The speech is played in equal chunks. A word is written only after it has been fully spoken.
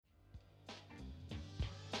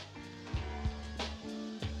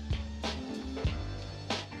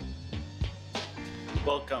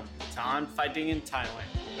Welcome to On Fighting in Thailand,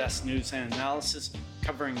 the best news and analysis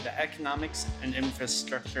covering the economics and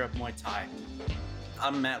infrastructure of Muay Thai.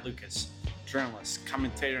 I'm Matt Lucas, journalist,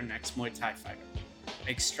 commentator, and ex-Muay Thai fighter.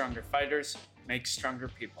 Make stronger fighters, make stronger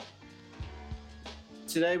people.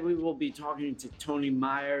 Today we will be talking to Tony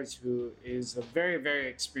Myers, who is a very, very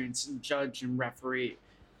experienced judge and referee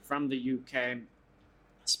from the UK.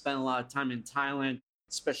 Spent a lot of time in Thailand,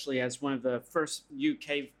 especially as one of the first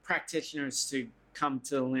UK practitioners to come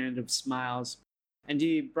to the land of smiles. And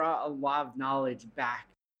he brought a lot of knowledge back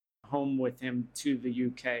home with him to the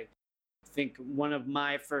UK. I think one of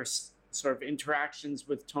my first sort of interactions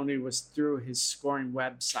with Tony was through his scoring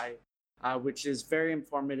website, which is very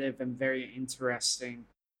informative and very interesting.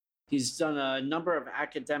 He's done a number of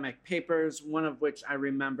academic papers, one of which I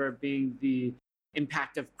remember being the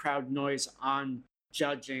impact of crowd noise on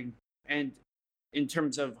judging and in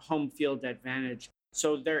terms of home field advantage.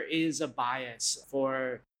 So there is a bias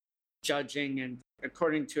for judging, and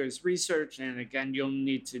according to his research, and again, you'll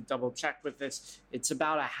need to double check with this, it's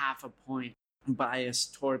about a half a point bias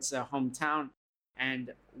towards the hometown.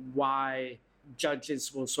 And why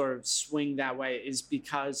judges will sort of swing that way is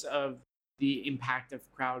because of the impact of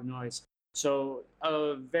crowd noise. So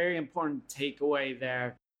a very important takeaway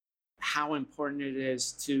there, how important it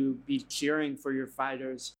is to be cheering for your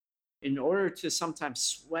fighters in order to sometimes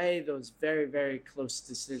sway those very, very close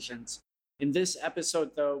decisions. In this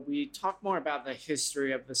episode, though, we talk more about the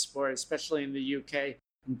history of the sport, especially in the UK,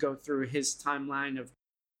 and go through his timeline of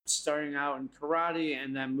starting out in karate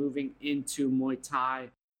and then moving into Muay Thai.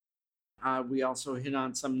 We also hit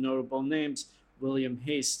on some notable names, William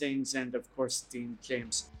Hastings and, of course, Dean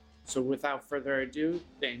James. So without further ado,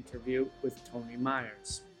 the interview with Tony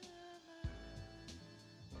Myers.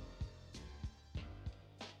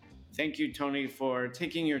 Thank you, Tony, for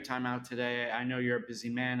taking your time out today. I know you're a busy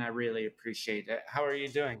man. I really appreciate it. How are you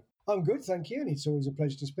doing? I'm good, thank you. And it's always a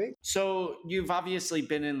pleasure to speak. So you've obviously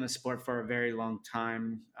been in the sport for a very long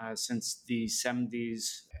time, since the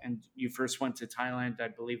 70s, and you first went to Thailand, I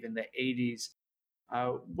believe, in the 80s.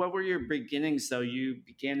 What were your beginnings, though? You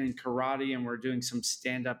began in karate and were doing some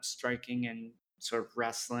stand-up striking and sort of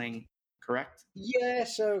wrestling, correct?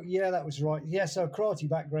 That was right. Yeah, so karate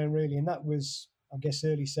background, really, and that was, I guess,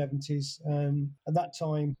 early 70s. At that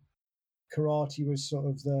time, karate was sort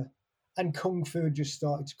of and Kung Fu had just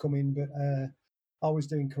started to come in, but I was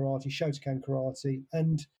doing karate, Shotokan karate,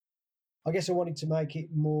 and I guess I wanted to make it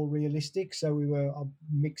more realistic, so we were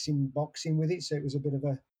mixing boxing with it, so it was a bit of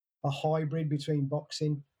a hybrid between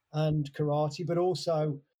boxing and karate, but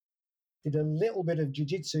also did a little bit of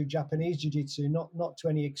jiu-jitsu, Japanese jiu-jitsu, not to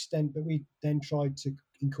any extent, but we then tried to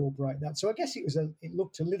incorporate that. So I guess it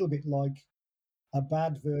looked a little bit like a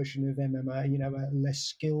bad version of MMA, a less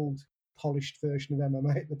skilled, polished version of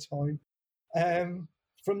MMA at the time.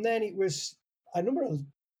 From then, it was a number of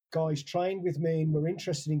guys trained with me and were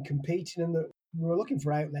interested in competing, and we were looking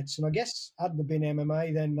for outlets. And I guess had there been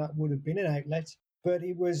MMA, then that would have been an outlet. But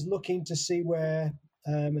it was looking to see where,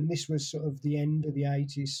 and this was sort of the end of the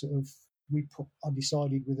 80s. Sort of, I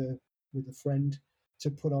decided with a friend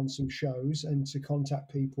to put on some shows and to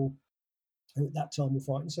contact people who at that time were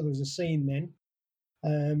fighting. So there was a scene then.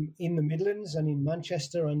 In the Midlands and in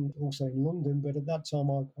Manchester and also in London. But at that time,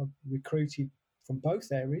 I recruited from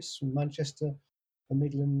both areas, from Manchester, the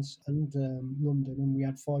Midlands and London, and we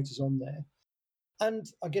had fighters on there. And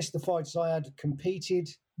I guess the fighters I had competed,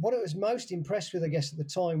 what I was most impressed with, I guess, at the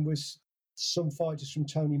time was some fighters from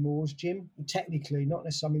Tony Moore's gym. Technically, not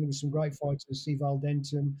necessarily, there were some great fighters, Steve Al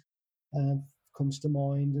Denton comes to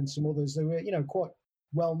mind, and some others. They were, quite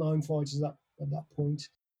well-known fighters at that point.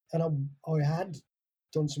 And I had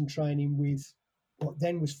done some training with what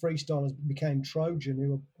then was freestylers, but became Trojan,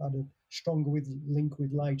 who I had a stronger link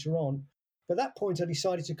with later on. But at that point, I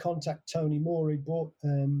decided to contact Tony Moore, who brought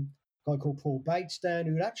a guy called Paul Bates down,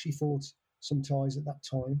 who had actually fought some Thais at that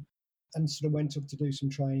time, and sort of went up to do some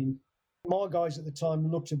training. My guys at the time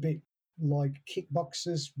looked a bit like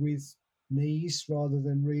kickboxers with knees rather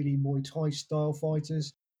than really Muay Thai style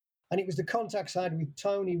fighters. And it was the contacts I had with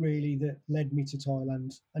Tony, really, that led me to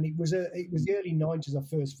Thailand. And it was the early 90s I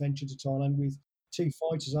first ventured to Thailand with two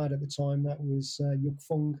fighters I had at the time. That was Yuk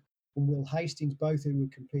Fung and Will Hastings, both who were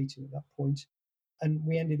competing at that point. And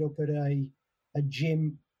we ended up at a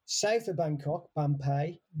gym south of Bangkok,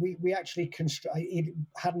 Bampay. We actually it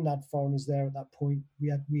hadn't had foreigners there at that point.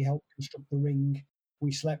 We helped construct the ring.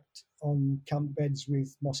 We slept on camp beds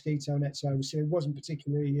with mosquito nets over, so it wasn't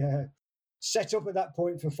particularly set up at that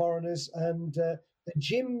point for foreigners. And the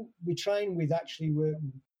gym we trained with actually were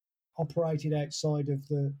operated outside of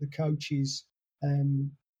the coach's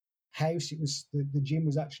house. It was the gym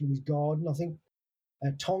was actually his garden. I think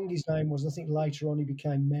Tong, his name was. I think later on he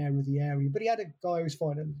became mayor of the area. But he had a guy who was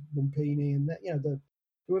fighting at Lumpini, and they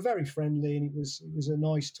were very friendly, and it was a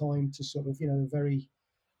nice time to sort of very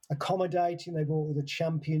accommodating. They brought all the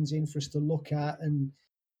champions in for us to look at, and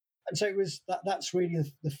so it was that's really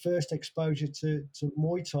the first exposure to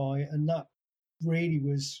Muay Thai, and that really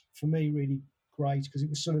was for me really great because it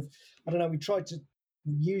was sort of, I don't know, we tried to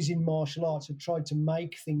using martial arts and tried to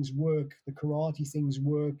make things work, the karate things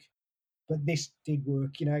work, but this did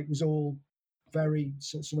work. It was all very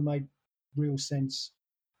sort of made real sense.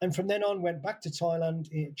 And from then on, went back to Thailand,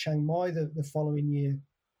 Chiang Mai the following year.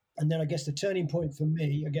 And then I guess the turning point for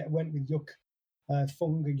me, went with Yuk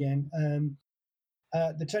Fung again.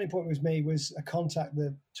 The turning point was a contact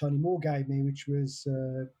that Tony Moore gave me, which was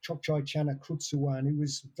Chok Chai Chana Krutsuwan, who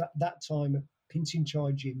was that time at Pinsin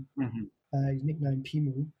Chai Gym, his nickname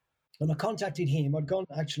Pimu. And I contacted him. I'd gone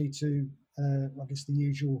actually to, I guess, the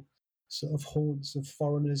usual sort of haunts of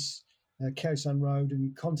foreigners, Khao San Road,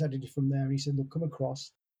 and contacted him from there. And he said, look, come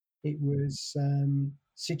across. It was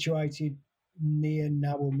situated near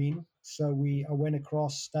Ngo Min. So I went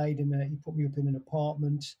across, stayed he put me up in an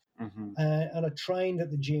apartment, and I trained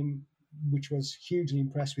at the gym, which was hugely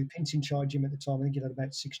impressed with. Pinsin Chai Gym at the time. I think it had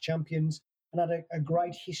about 6 champions and had a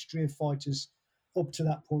great history of fighters up to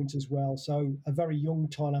that point as well. So a very young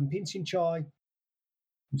Thailand Pinsin Chai,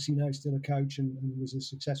 who's still a coach and was a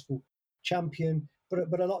successful champion,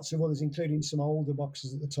 but lots of others, including some older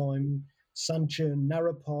boxers at the time, Sanchin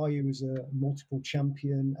Narapai, who was a multiple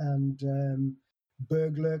champion, and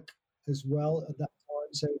Bergluk as well at that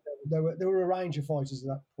time. So there were a range of fighters at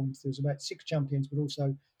that point. There was about 6 champions, but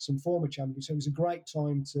also some former champions. So it was a great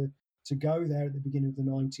time to go there at the beginning of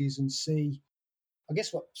the 90s and see, I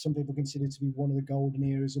guess, what some people consider to be one of the golden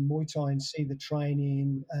eras of Muay Thai, and see the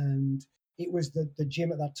training. And it was the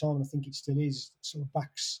gym at that time, and I think it still is, sort of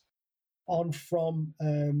backs on from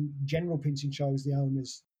General Pinsin Chai was the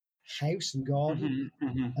owner's house and garden.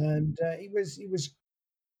 And it was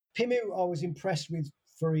Pimu I was impressed with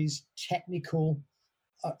for his technical,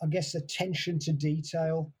 I guess, attention to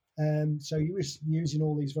detail. So he was using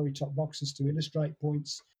all these very top boxers to illustrate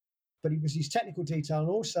points, but it was his technical detail, and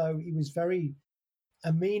also he was very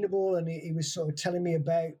amenable, and he was sort of telling me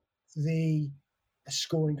about the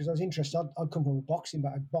scoring, because I was interested. I'd come from boxing,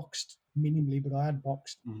 but I'd boxed minimally, but I had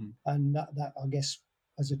boxed, and that I guess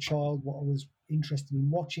as a child what I was interested in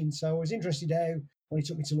watching. So I was interested how, when he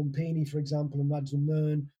took me to Lumpini, for example, and Radzum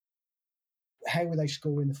Learn, how were they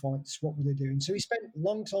scoring the fights? What were they doing? So he spent a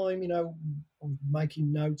long time,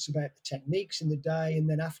 making notes about the techniques in the day, and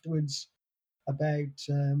then afterwards about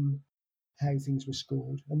how things were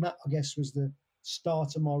scored. And that, I guess, was the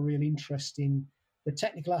start of my real interest in the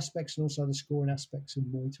technical aspects and also the scoring aspects of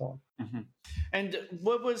Muay Thai. And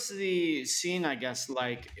what was the scene, I guess,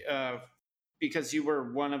 like, because you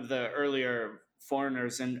were one of the earlier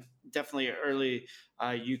foreigners and definitely early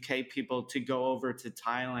UK people to go over to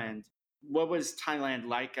Thailand. What was Thailand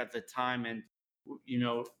like at the time? And,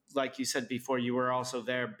 like you said before, you were also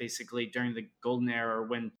there basically during the golden era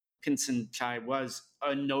when Pinsin Chai was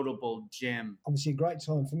a notable gym. Obviously a great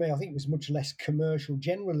time for me. I think it was much less commercial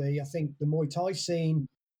generally. I think the Muay Thai scene,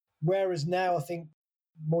 whereas now I think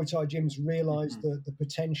Muay Thai gyms realise the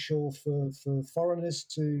potential for foreigners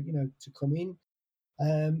to come in.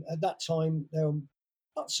 At that time they were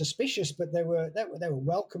not suspicious, but they were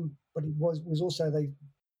welcome. But it was also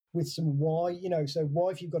with some why, so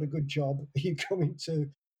why, if you've got a good job, you come into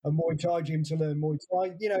a Muay Thai gym to learn Muay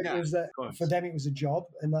Thai. It was that for them it was a job,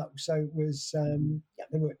 and that so it was.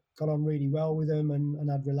 They got on really well with them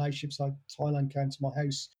and had relationships. Like Thailand came to my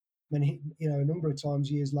house, a number of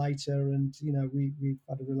times years later, and we've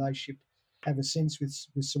had a relationship ever since with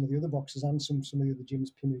some of the other boxers and some of the other gyms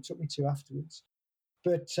Pimu took me to afterwards.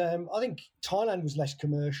 But I think Thailand was less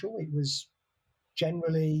commercial. It was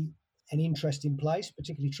generally an interesting place,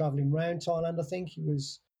 particularly travelling around Thailand. I think it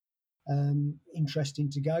was interesting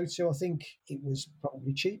to go to. I think it was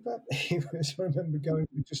probably cheaper. I remember going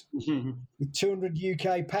with 200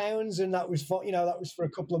 UK pounds, and that was for a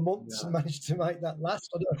couple of months, and managed to make that last.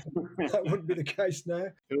 I don't know, that wouldn't be the case now.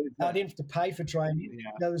 I didn't have to pay for training.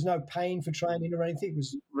 There was no paying for training or anything. It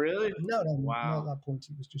was really no. Wow. Not at that point.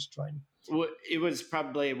 It was just training. Well, it was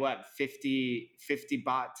probably 50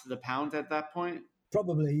 baht to the pound at that point.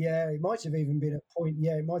 Probably, yeah. It might have even been a point.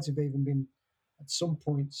 Yeah, it might have even been at some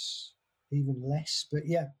points even less. But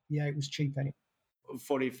yeah, it was cheap anyway.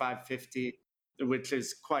 45, 50, which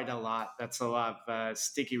is quite a lot. That's a lot of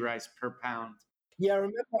sticky rice per pound. Yeah,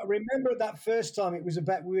 I remember that first time it was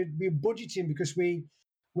about, we were budgeting because we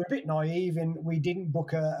were a bit naive and we didn't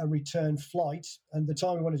book a return flight. And the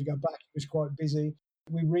time we wanted to go back, it was quite busy.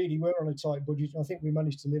 We really were on a tight budget. I think we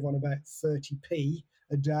managed to live on about 30p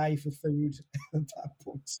a day for food at that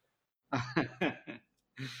point.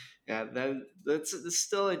 Yeah, that's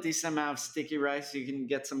still a decent amount of sticky rice. You can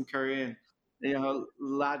get some curry and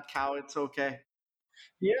lad cow. It's okay.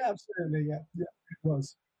 Yeah, absolutely. Yeah, yeah, it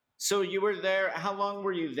was. So you were there. How long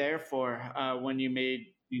were you there for when you made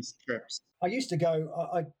these trips? I used to go.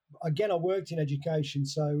 Again, I worked in education,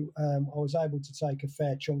 so I was able to take a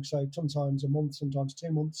fair chunk. So sometimes a month, sometimes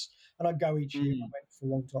 2 months, and I'd go each year. I Mm, went for a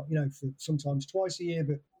long time, for sometimes twice a year,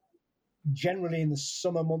 but generally in the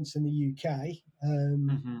summer months in the UK.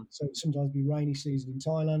 hmm So it'd sometimes be rainy season in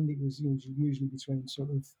Thailand. It was usually between sort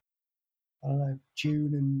of, I don't know,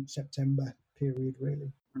 June and September period,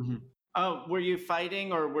 really. hmm Oh, were you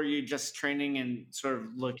fighting or were you just training and sort of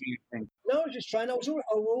looking at things? No, I was just trying. I was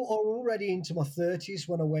already into my 30s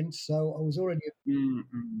when I went, so I was already,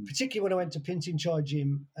 Mm-hmm. particularly when I went to Pintin Chai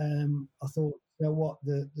Gym. I thought, you know what,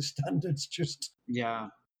 the standards just, Yeah.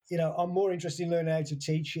 I'm more interested in learning how to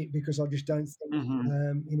teach it because I just don't think,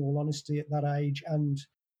 hmm in all honesty, at that age and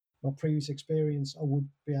my previous experience, I would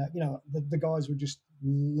be, the guys were just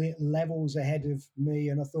levels ahead of me.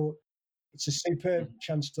 And I thought it's a superb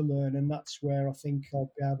chance to learn. And that's where I think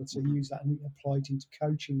I'll be able to use that and apply it into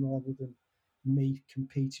coaching rather than me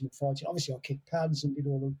competing and fighting. Obviously, I kicked pads and did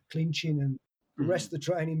all the clinching and the rest hmm of the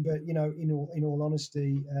training. But, in all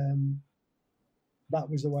honesty, that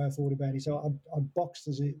was the way I thought about it. So I boxed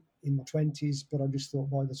in my 20s, but I just thought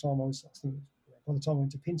by the time I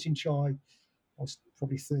went to Pintin Chai, I was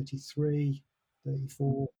probably 33,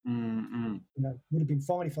 34. hmm Would have been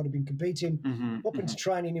fine if I'd have been competing. hmm Up into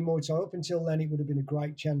training in Muay Thai, up until then, it would have been a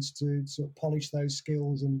great chance to sort of polish those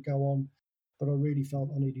skills and go on. But I really felt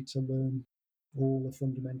I needed to learn all the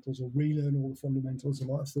fundamentals or relearn all the fundamentals I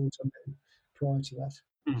might have thought I knew prior to that.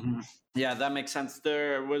 hmm Yeah, that makes sense.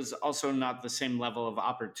 There was also not the same level of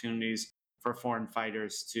opportunities for foreign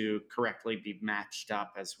fighters to correctly be matched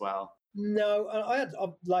up as well. No, I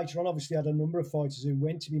later on obviously had a number of fighters who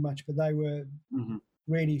went to be matched, but they were hmm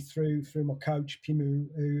really through my coach Pimu,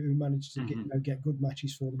 who managed to hmm get good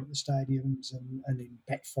matches for them at the stadiums and in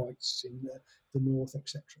bet fights in the north,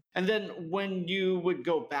 etc. And then when you would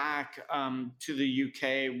go back to the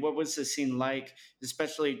UK, what was the scene like,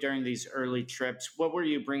 especially during these early trips? What were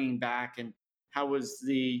you bringing back, and how was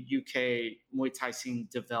the UK Muay Thai scene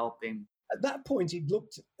developing? At that point, it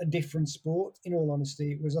looked a different sport. In all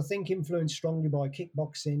honesty, it was, I think, influenced strongly by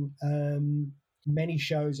kickboxing. Many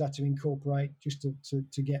shows had to incorporate just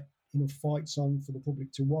to get enough fights on for the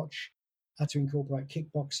public to watch. Had to incorporate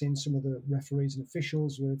kickboxing. Some of the referees and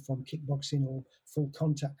officials were from kickboxing or full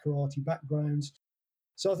contact karate backgrounds.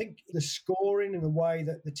 So I think the scoring and the way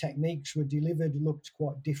that the techniques were delivered looked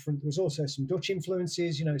quite different. There was also some Dutch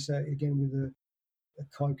influences, so again with the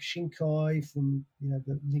Kyokushinkai from,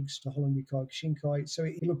 the links to Holland with Kyokushinkai. So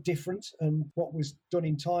it looked different. And what was done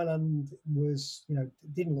in Thailand was, it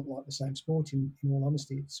didn't look like the same sport in all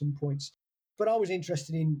honesty at some points. But I was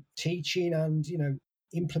interested in teaching and,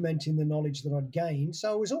 implementing the knowledge that I'd gained.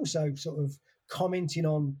 So I was also sort of commenting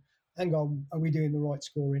on, hang on, are we doing the right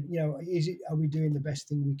scoring? Are we doing the best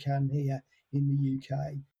thing we can here in the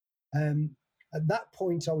UK? At that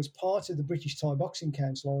point, I was part of the British Thai Boxing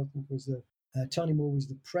Council. I think was Tony Moore was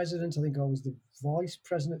the president. I think I was the vice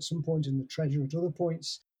president at some point and the treasurer at other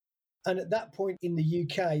points. And at that point in the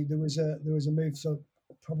UK, there was a move. So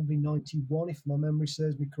probably 91, if my memory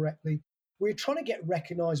serves me correctly. We were trying to get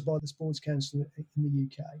recognised by the Sports Council in the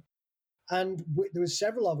UK. And there were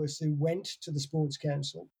several of us who went to the Sports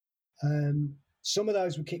Council. Some of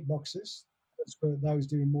those were kickboxers. That's for those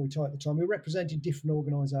doing Muay Thai at the time. We represented different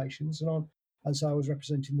organisations. And so I was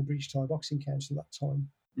representing the British Thai Boxing Council at that time.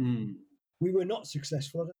 Mm. We were not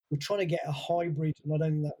successful. We're trying to get a hybrid, and I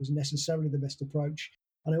don't think that was necessarily the best approach.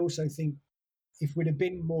 And I also think if we'd have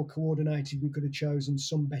been more coordinated, we could have chosen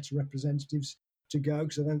some better representatives to go,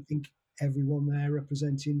 because I don't think everyone there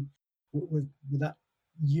representing with that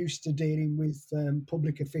used to dealing with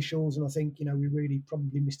public officials. And I think, we really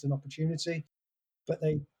probably missed an opportunity. But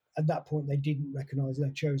at that point, they didn't recognise,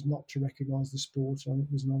 they chose not to recognise the sport, and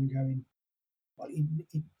it was an ongoing.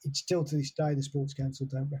 It's still to this day, the Sports Council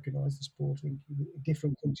don't recognise the sport. I think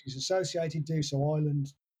different countries associated do, so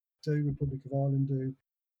Ireland do, Republic of Ireland do.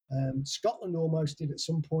 Scotland almost did at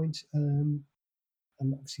some point, and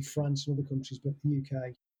obviously France and other countries, but the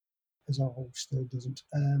UK as a whole still doesn't.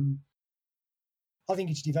 I think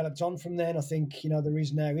it's developed on from then. I think, there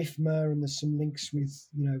is now IFMA, and there's some links with,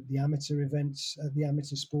 the amateur events, the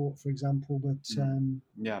amateur sport, for example. But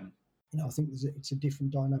Yeah. I think it's a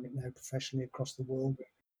different dynamic now professionally across the world.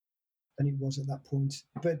 than it was at that point.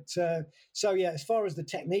 But so, yeah, as far as the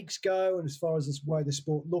techniques go and as far as the way the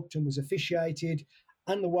sport looked and was officiated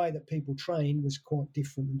and the way that people trained was quite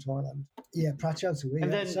different in Thailand. Yeah, Prachatu. And Yeah.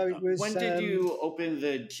 then So it was, when did you open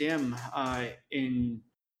the gym in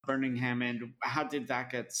Birmingham, and how did that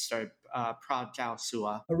get started? Prachao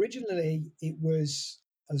Sua. Originally, it was,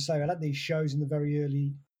 as I say, I had these shows in the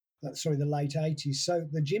the late 80s. So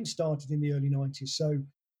the gym started in the early 90s. So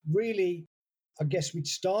really, I guess we'd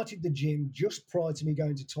started the gym just prior to me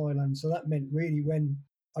going to Thailand. So that meant really when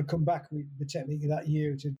I'd come back with the technique of that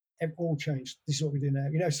year, it all changed. This is what we do now.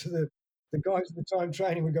 So the guys at the time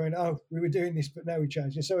training were going, oh, we were doing this, but now we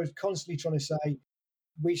changed it. So I was constantly trying to say,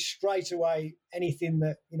 we straight away, anything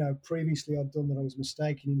that, previously I'd done that I was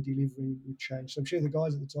mistaken in delivering would change. So I'm sure the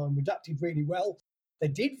guys at the time adapted really well. They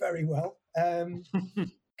did very well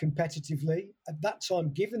competitively. At that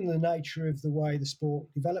time, given the nature of the way the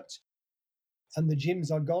sport developed and the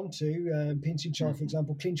gyms I'd gone to, Pinchin Chai, for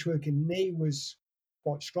example, clinch work and knee was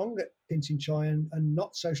quite strong at Pinchin Chai and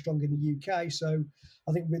not so strong in the UK. So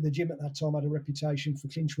I think with the gym at that time had a reputation for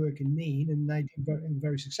clinch work and knee, and they did very,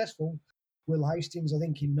 very successful. Will Hastings, I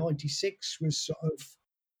think in '96, was sort of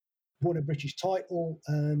won a British title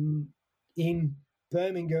in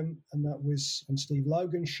Birmingham, and that was on Steve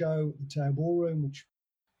Logan's show at the Tao Ballroom, which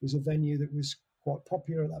was a venue that was quite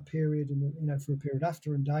popular at that period and for a period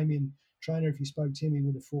after. And Damien Trainer, if you spoke to him, he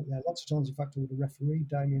would have fought there lots of times. In fact, I would have refereed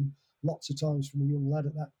Damien lots of times from a young lad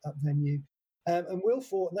at that venue. And Will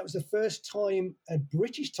fought, and that was the first time a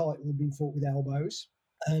British title had been fought with elbows.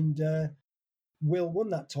 And Will won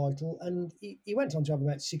that title, and he went on to have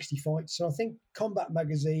about 60 fights. So I think Combat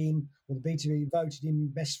Magazine or the BTV voted him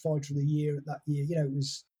best fighter of the year at that year. He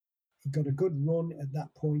got a good run at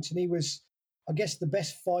that point, and he was, I guess, the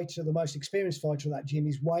best fighter, the most experienced fighter of that gym.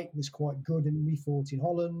 His weight was quite good, and we fought in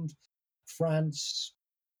Holland, France,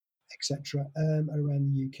 etc.,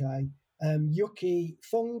 around the UK. Yuki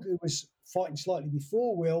Fung, who was fighting slightly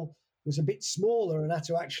before Will, was a bit smaller and had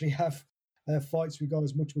to actually have fights with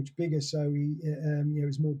guys much, much bigger. So it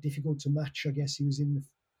was more difficult to match. I guess he was in the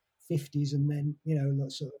 50s and then,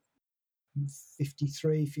 sort of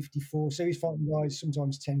 53, 54. So he's fighting guys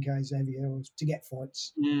sometimes 10 Ks heavier to get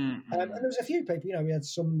fights. Mm-hmm. And there was a few people, we had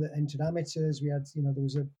some that entered amateurs. We had, there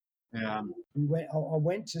was a, yeah. I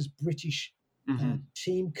went as British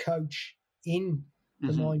team coach in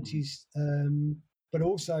the 90s. But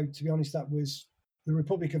also, to be honest, that was the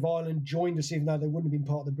Republic of Ireland joined us, even though they wouldn't have been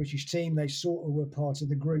part of the British team. They sort of were part of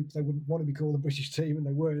the group. They wouldn't want to be called the British team, and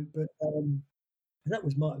they weren't. But and that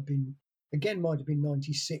might have been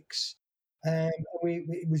 96.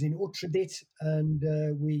 It was in Uttradit, and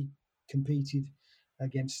we competed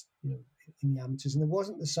against, in the amateurs. And there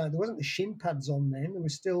wasn't the shin pads on then. There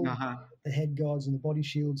was still the head guards and the body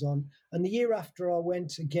shields on. And the year after, I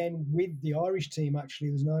went again with the Irish team.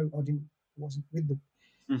 Actually, wasn't with the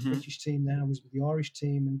British team then. I was with the Irish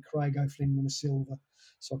team, and Craig O'Flynn won a silver.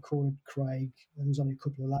 So I called Craig. There was only a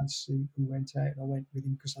couple of lads who went out, and I went with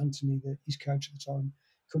him because Anthony, his coach at the time,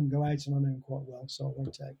 couldn't go out, and I knew him quite well, so I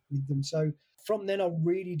went out with them. So from then, I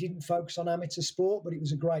really didn't focus on amateur sport, but it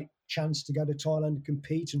was a great chance to go to Thailand and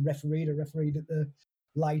compete and refereed. I refereed at the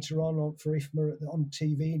later on for IFMA on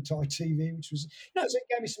TV and Thai TV, which was, so it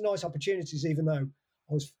gave me some nice opportunities, even though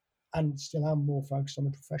I was and still am more focused on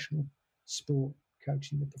the professional sport,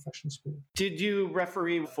 coaching the professional sport. Did you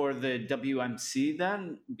referee for the WMC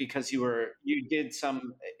then? Because you did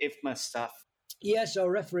some IFMA stuff. Yes, I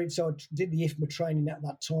refereed. So I did the IFMA training at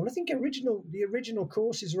that time. I think the original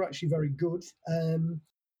courses were actually very good. And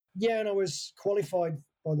I was qualified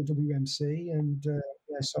by the WMC, and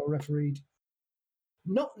so I refereed.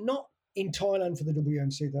 Not in Thailand for the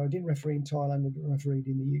WMC though. I didn't referee in Thailand. I refereed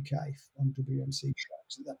in the UK on WMC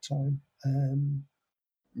shows at that time.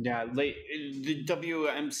 The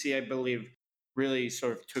WMC, I believe, really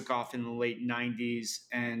sort of took off in the late 90s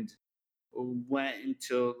and went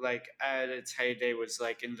into at its heyday was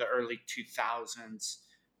in the early 2000s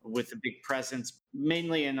with a big presence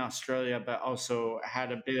mainly in Australia, but also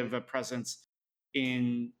had a bit of a presence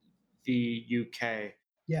in the UK.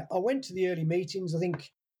 Yeah, I went to the early meetings. I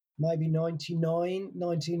think maybe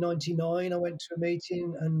 1999 I went to a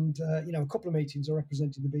meeting, and a couple of meetings. I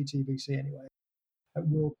represented the BTBC anyway at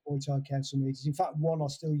World Muay Thai Council meetings. In fact, one I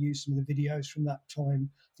still use some of the videos from that time.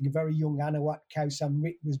 I think a very young Anawat Kausan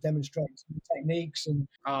Rit was demonstrating some techniques, and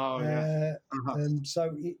so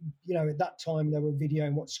at that time they were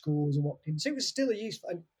videoing what schools and what didn't. So it was still a use.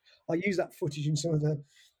 And I use that footage in some of the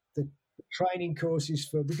training courses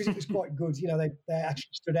because it was quite good. They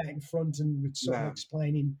actually stood out in front and were sort of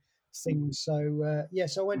explaining things. So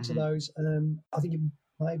so I went to those. I think it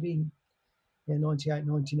maybe yeah, 98,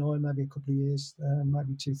 99, maybe a couple of years,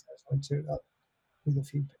 maybe 2002, with a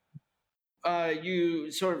few.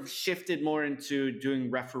 You sort of shifted more into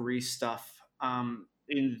doing referee stuff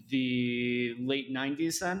in the late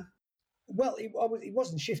 90s then? Well, it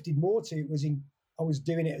wasn't shifted more to, I was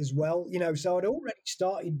doing it as well, so I'd already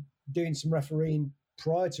started doing some refereeing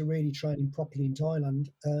prior to really training properly in Thailand.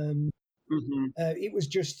 It was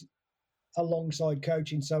just alongside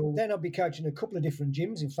coaching. So then I'd be coaching a couple of different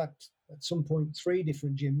gyms. In fact, at some point, 3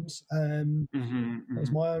 different gyms. There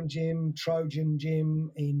was my own gym, Trojan Gym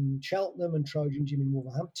in Cheltenham and Trojan Gym in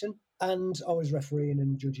Wolverhampton. And I was refereeing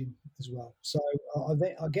and judging as well. So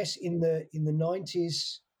I guess in the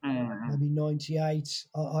 90s, maybe 98,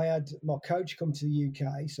 I had my coach come to the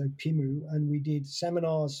UK, so Pimu, and we did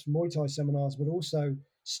seminars, Muay Thai seminars, but also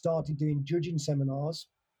started doing judging seminars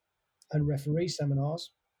and referee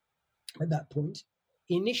seminars at that point.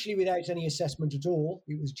 Initially, without any assessment at all,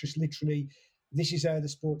 it was just literally, this is how the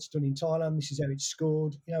sport's done in Thailand, this is how it's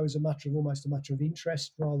scored. It was almost a matter of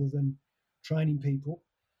interest rather than training people.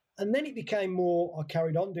 And then it became more, I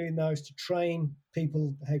carried on doing those to train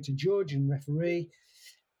people how to judge and referee.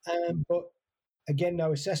 But again,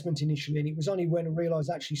 no assessment initially. And it was only when I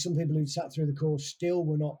realised actually some people who'd sat through the course still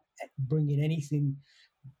were not bringing anything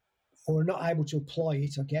or not able to apply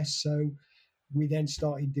it, I guess. So we then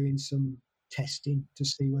started doing some testing to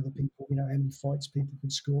see whether people, how many fights people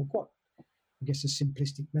could score. Quite, I guess, a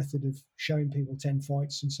simplistic method of showing people 10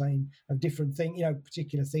 fights and saying of different things,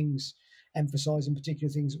 particular things, emphasising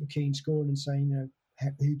particular things that were key in scoring and saying,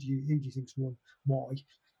 who do you think's won, why?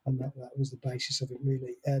 And that was the basis of it,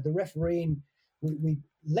 really. The refereeing, we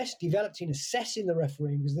less developed in assessing the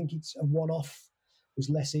refereeing because I think it's a one-off was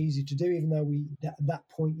less easy to do, even though at that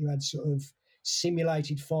point you had sort of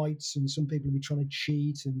simulated fights and some people would be trying to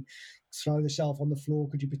cheat and throw themselves on the floor.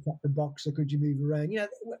 Could you protect the boxer? Could you move around?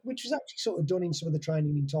 Which was actually sort of done in some of the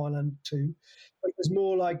training in Thailand too. But it was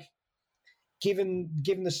more like, given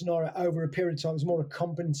the scenario over a period of time, it was more a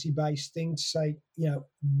competency-based thing to say,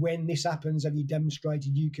 when this happens, have you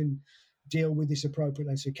demonstrated you can deal with this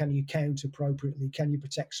appropriately? So can you count appropriately? Can you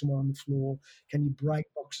protect someone on the floor? Can you break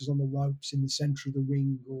boxers on the ropes in the centre of the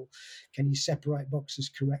ring? Or can you separate boxers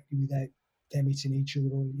correctly without them hitting each other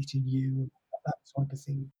or hitting you? And that type of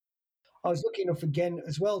thing. I was lucky enough again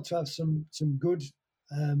as well to have some good.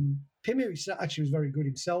 Pimu actually was very good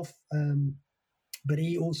himself, but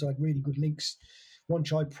he also had really good links.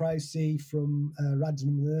 Wanchai Prausi from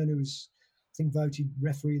Radzimmerman, who was, I think, voted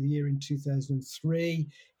referee of the year in 2003.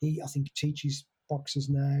 I think teaches boxers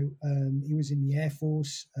now. He was in the Air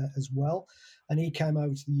Force as well, and he came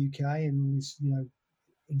over to the UK and was,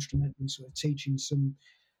 instrumental in sort of teaching some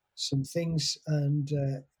things and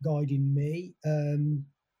guiding me.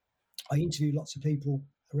 I interviewed lots of people,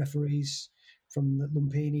 referees from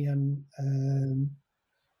Lumpini and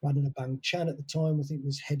Radhana Bang Chan at the time. I think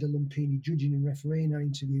was head of Lumpini judging and refereeing. I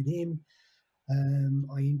interviewed him.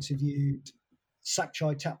 I interviewed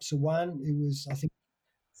Sakchai Tapsawan, who was, I think,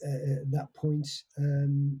 at that point,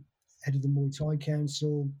 head of the Muay Thai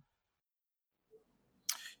Council.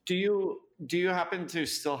 Do you happen to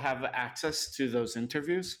still have access to those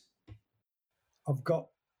interviews? I've got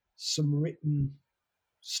some written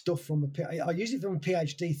stuff from I use it from a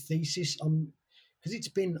PhD thesis because it's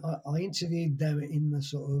been, I interviewed them in the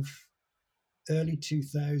sort of early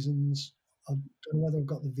 2000s. I don't know whether I've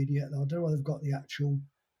got the video. I don't know whether I've got the actual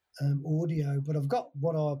audio, but I've got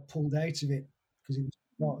what I pulled out of it because it was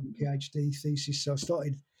part of the PhD thesis. So I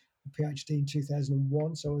started a PhD in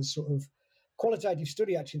 2001. So I was sort of qualitative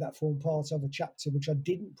study, actually, that formed part of a chapter which I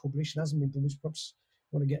didn't publish and hasn't been published. Perhaps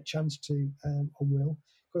want to get a chance to, I will,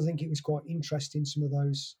 because I think it was quite interesting, some of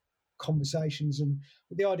those conversations. And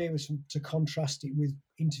the idea was to contrast it with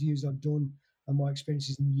interviews I've done and my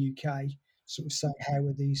experiences in the UK, sort of say, how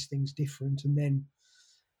are these things different? And then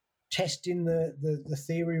testing the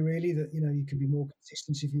theory, really, that, you can be more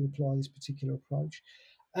consistent if you apply this particular approach.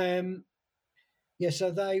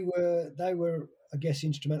 So they were, I guess,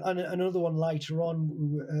 instrumental. And another one later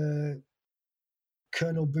on,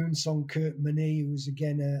 Colonel Boonsong Kurt Mani, who was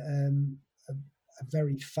again a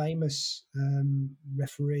very famous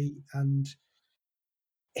referee, and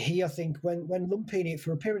he, I think, when Lumpini,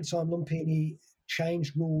 for a period of time, Lumpini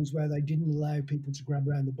changed rules where they didn't allow people to grab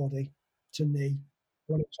around the body to knee,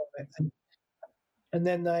 and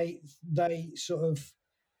then they sort of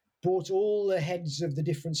brought all the heads of the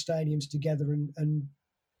different stadiums together, and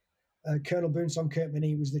Colonel Boonsong Kurt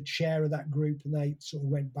Mani was the chair of that group, and they sort of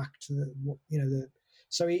went back to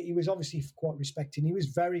so he was obviously quite respected. He was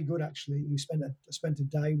very good, actually. I spent a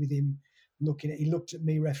day with him he looked at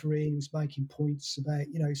me refereeing, he was making points about,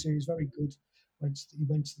 so he was very good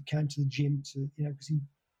came to the gym to, because he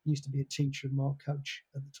used to be a teacher and my coach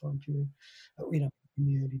at the time, in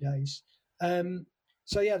the early days.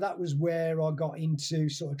 So yeah, that was where I got into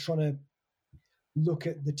sort of trying to look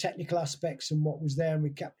at the technical aspects and what was there. And we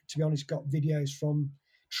kept, to be honest, got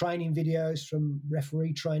training videos, from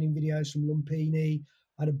referee training videos from Lumpini.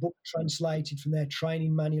 I had a book translated from their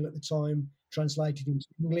training manual at the time, translated into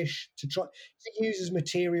English to use as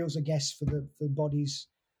materials, I guess, for the bodies,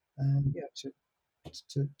 to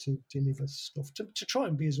deliver stuff, to try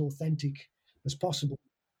and be as authentic as possible,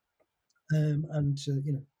 and to,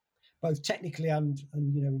 both technically and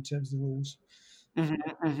in terms of the rules.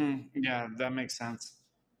 Yeah, that makes sense.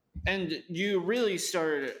 And you really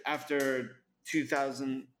started after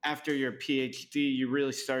 2000, after your PhD, you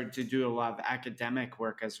really started to do a lot of academic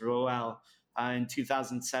work as well. In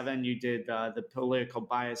 2007, you did the political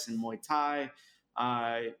bias in Muay Thai.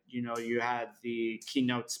 You had the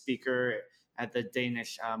keynote speaker at the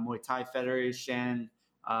Danish Muay Thai Federation,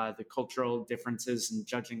 the cultural differences in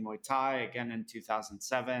judging Muay Thai, again in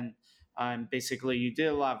 2007. And basically, you did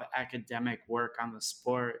a lot of academic work on the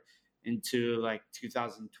sport into like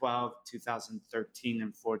 2012, 2013,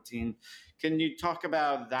 and 14. Can you talk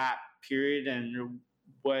about that period and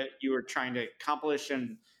what you were trying to accomplish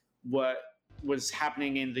and what was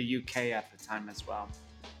happening in the UK at the time as well?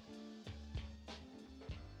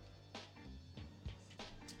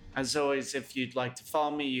 As always, if you'd like to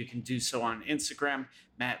follow me, you can do so on Instagram,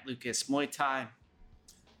 Matt Lucas Muay Thai.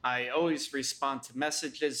 I always respond to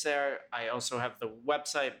messages there. I also have the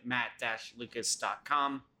website,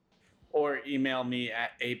 matt-lucas.com, or email me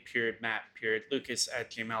at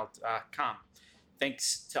a.matt.lucas@gmail.com.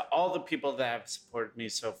 Thanks to all the people that have supported me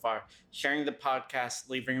so far, sharing the podcast,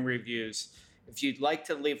 leaving reviews. If you'd like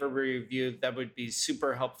to leave a review, that would be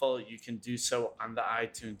super helpful. You can do so on the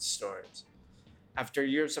iTunes stores. After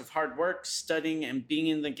years of hard work, studying, and being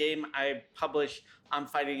in the game, I published On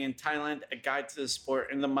Fighting in Thailand, A Guide to the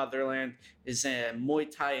Sport in the Motherland. Is a Muay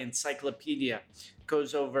Thai encyclopedia. It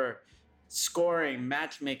goes over scoring,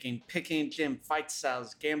 matchmaking, picking gym, fight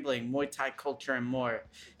styles, gambling, Muay Thai culture, and more.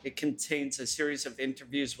 It contains a series of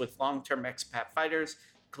interviews with long-term expat fighters,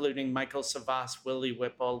 including Michael Savas, Willie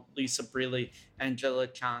Whipple, Lisa Brealey, Angela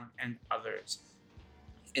Chang, and others.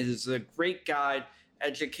 It is a great guide,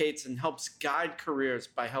 educates and helps guide careers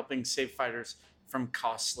by helping save fighters from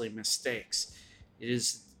costly mistakes. It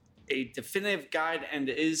is a definitive guide and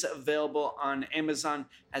is available on Amazon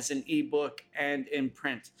as an ebook and in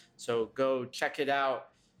print. So go check it out.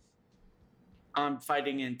 On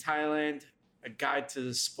Fighting in Thailand, A Guide to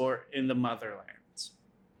the Sport in the Motherlands.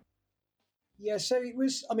 Yeah, so it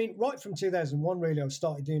was, right from 2001, really, I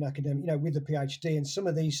started doing academic, with the PhD, and some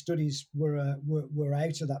of these studies were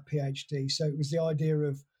out of that PhD. So it was the idea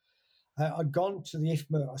of, I'd gone to the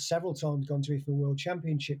IFMA several times, gone to IFMA World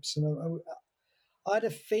Championships, and I had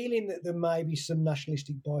a feeling that there may be some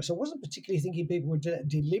nationalistic bias. I wasn't particularly thinking people were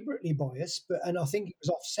deliberately biased, and I think it was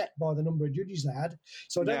offset by the number of judges they had.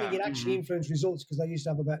 So I don't think it actually influenced results, because they used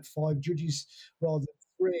to have about 5 judges rather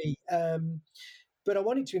than 3. But I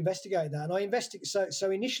wanted to investigate that, and I investigated.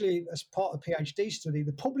 So initially, as part of the PhD study,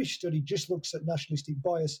 the published study just looks at nationalistic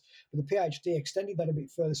bias, but the PhD extended that a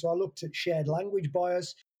bit further. So I looked at shared language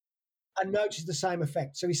bias and noticed the same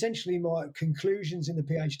effect. So essentially, my conclusions in the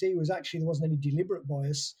PhD was actually there wasn't any deliberate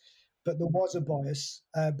bias, but there was a bias,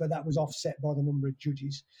 but that was offset by the number of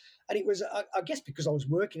judges. And it was, I guess, because I was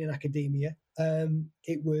working in academia,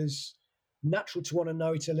 it was natural to want to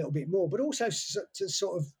know it a little bit more, but also to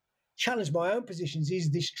sort of challenge my own positions. Is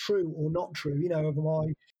this true or not true? Are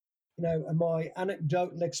my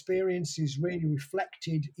anecdotal experiences really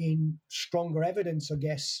reflected in stronger evidence, I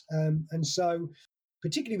guess? And so,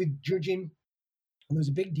 particularly with judging, there was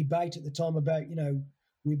a big debate at the time about,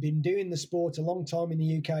 we've been doing the sport a long time in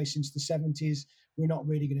the UK, since the 70s. We're not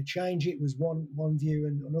really going to change it, was one view,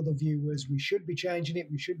 and another view was we should be changing it.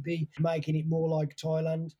 We should be making it more like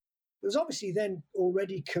Thailand. There's obviously then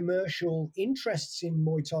already commercial interests in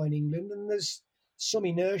Muay Thai in England, and there's some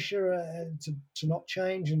inertia to not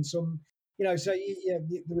change, and some, so there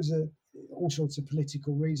was all sorts of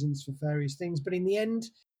political reasons for various things. But in the end,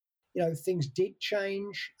 things did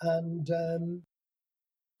change, and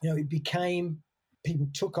it became, people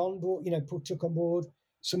took on board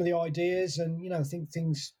some of the ideas, and I think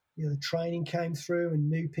things. The training came through and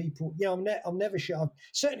new people. I'm never sure.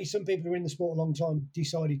 Certainly, some people who are in the sport a long time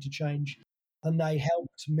decided to change, and they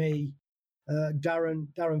helped me.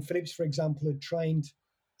 Darren Phillips, for example, had trained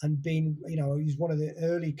and been, he's one of the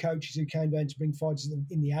early coaches who came down to bring fighters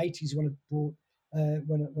in the 80s when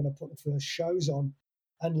I put the first shows on.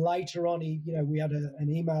 And later on, we had an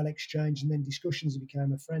email exchange and then discussions. He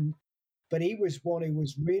became a friend. but he was one who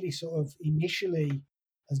was really sort of initially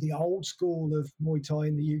as the old school of Muay Thai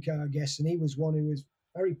in the UK, I guess, and he was one who was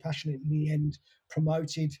very passionate in the end,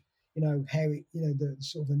 promoted, how it, the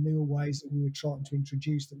sort of the newer ways that we were trying to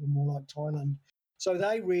introduce that were more like Thailand. So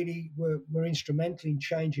they really were instrumental in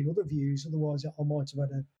changing other views. Otherwise, I might have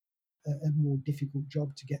had a more difficult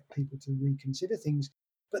job to get people to reconsider things.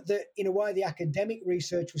 But in a way, the academic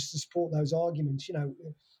research was to support those arguments.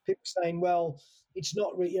 People saying, well, it's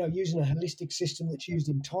not really, using a holistic system that's used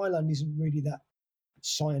in Thailand isn't really that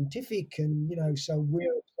scientific, and so we're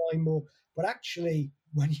applying more. But actually,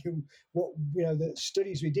 the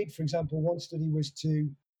studies we did, for example, one study was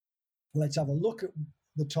let's have a look at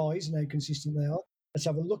the Thais and how consistent they are. Let's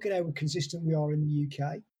have a look at how consistent we are in the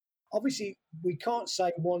UK. Obviously, we can't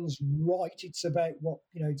say one's right. It's about what,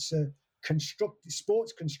 it's a constructive,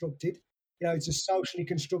 sports constructed, it's a socially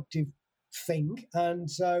constructive thing. And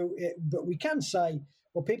so, but we can say,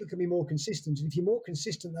 well, people can be more consistent. And if you're more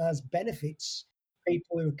consistent, that has benefits.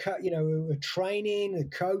 People who are training, the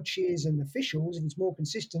coaches and officials, if it's more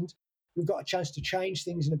consistent, we've got a chance to change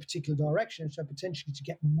things in a particular direction, so potentially to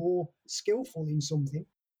get more skillful in something.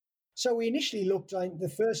 So we initially looked at the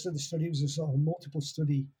first of the study was a sort of multiple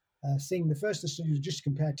study thing. The first of the study was just to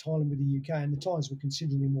compare Thailand with the UK, and the Thais were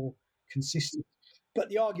considerably more consistent. But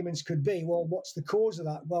the arguments could be, well, what's the cause of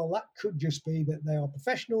that? Well, that could just be that they are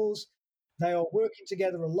professionals. They are working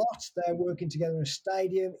together a lot. They're working together in a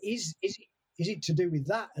stadium. Is it to do with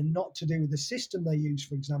that and not to do with the system they use,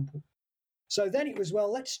 for example? So then it was,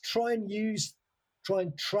 well, let's try and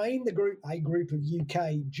train a group of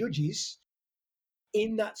UK judges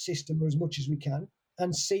in that system as much as we can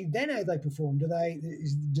and see then how they perform.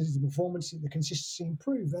 Does the performance, the consistency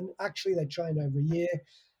improve? And actually they trained over a year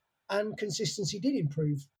and consistency did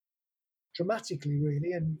improve dramatically,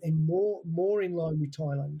 really, and more in line with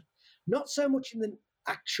Thailand. Not so much in the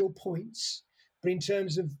actual points, but in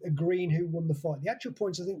terms of agreeing who won the fight. The actual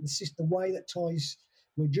points, I think the way that Thais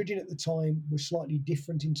were judging at the time was slightly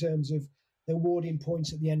different in terms of the awarding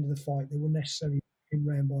points at the end of the fight. They weren't necessarily in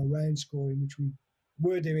round by round scoring, which we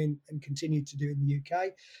were doing and continued to do in the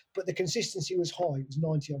UK. But the consistency was high. It was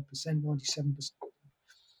 90-odd%, 97%.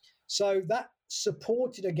 So that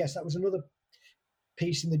supported, I guess, that was another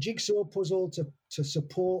piece in the jigsaw puzzle to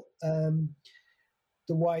support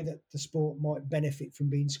the way that the sport might benefit from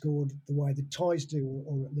being scored the way the Thais do,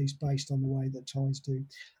 or at least based on the way that Thais do.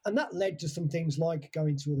 And that led to some things like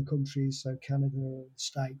going to other countries, so Canada, the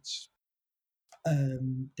States,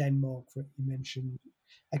 Denmark, you mentioned,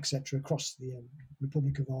 etc., across the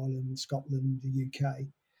Republic of Ireland, Scotland, the UK.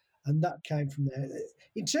 And that came from there.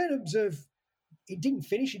 In terms of, it didn't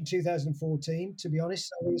finish in 2014, to be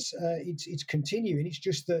honest. It's continuing. It's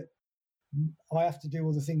just that I have to do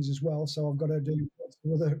other things as well, so I've got to do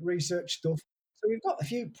other research stuff. So we've got a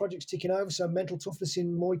few projects ticking over. So mental toughness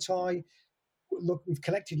in Muay Thai. Look, we've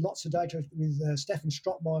collected lots of data with Stefan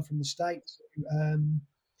Strottmeyer from the States,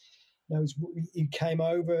 who came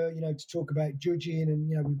over, to talk about judging, and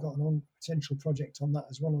we've got an potential project on that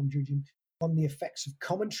as well, on judging, on the effects of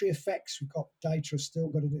commentary effects. We've got data still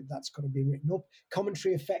got to do. That's got to be written up.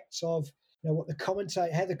 Commentary effects of how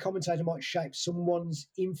the commentator might shape someone's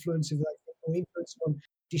influence or influence on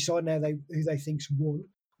deciding who they think's won,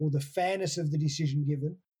 or the fairness of the decision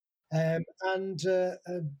given. And a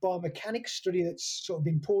biomechanics study that's sort of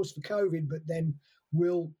been paused for COVID, but then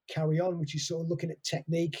will carry on, which is sort of looking at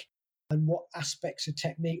technique and what aspects of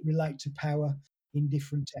technique relate to power in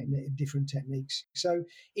different techniques. So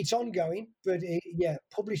it's ongoing, but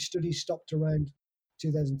published studies stopped around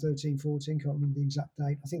 2013, 14, can't remember the exact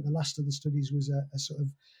date. I think the last of the studies was a sort of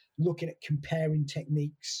looking at comparing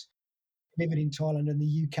techniques delivered in Thailand and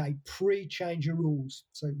the UK pre-change of rules.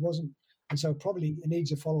 So it wasn't, and so probably it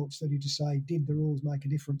needs a follow-up study to say, did the rules make a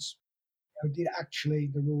difference? Did actually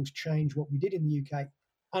the rules change what we did in the UK?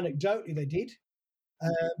 Anecdotally, they did.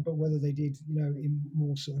 But whether they did, in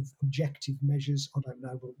more sort of objective measures, I don't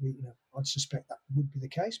know. But I'd suspect that would be the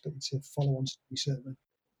case. But it's a follow-on study, certainly.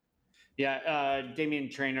 Yeah, Damien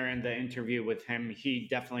Trainer, in the interview with him, he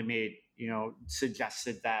definitely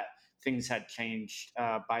suggested that things had changed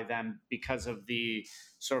by then because of the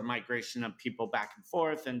sort of migration of people back and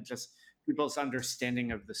forth and just people's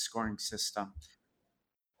understanding of the scoring system.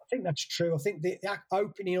 I think that's true. I think the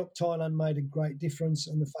opening up Thailand made a great difference,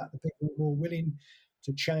 and the fact that people were more willing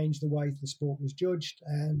to change the way the sport was judged.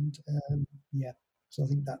 And so I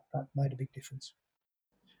think that made a big difference.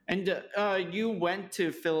 And you went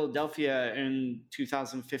to Philadelphia in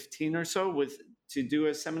 2015 or so to do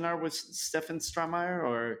a seminar with Stefan Strottmeyer,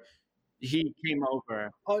 or he came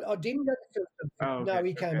over? I didn't go to Philadelphia. No,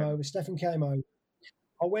 he came over. Stefan came over.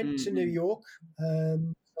 I went to New York.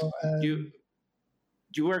 So,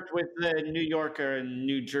 You worked with the New York or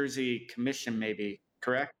New Jersey Commission, maybe,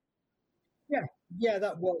 correct? yeah, yeah,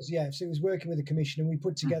 that was, yeah. So it was working with the commission, and we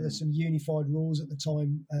put together Hmm. some unified rules at the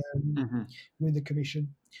time Hmm. with the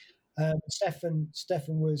commission.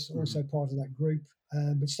 Stefan was Hmm. also part of that group,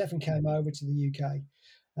 but Stefan came over to the UK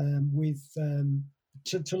with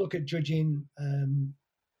to look at judging.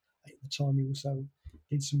 At the time, he also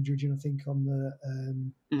did some judging, I think, on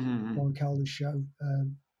the Hmm. Brian Calder's show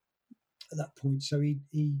at that point. So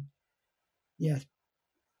yeah,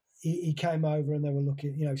 he came over and they were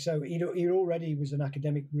looking, so he already was an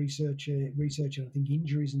academic researcher, I think,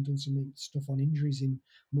 injuries, and done some stuff on injuries in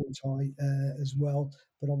Muay Thai as well.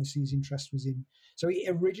 But obviously his interest was in. So he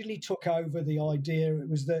originally took over the idea. It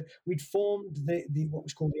was that we'd formed the what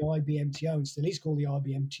was called the IBMTO, and still is called the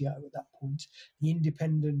IBMTO at that point, the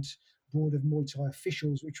Independent Board of Muay Thai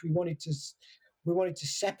Officials, which we wanted to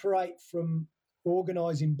separate from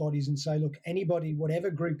organising bodies and say, look, anybody,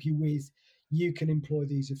 whatever group you're with, you can employ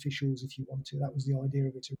these officials if you want to. That was the idea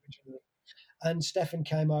of it originally. And Stefan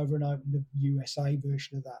came over and opened the USA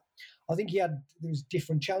version of that. I think there was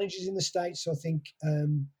different challenges in the States. So I think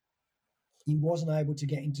he wasn't able to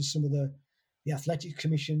get into some of the athletic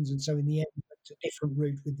commissions. And so in the end, he went a different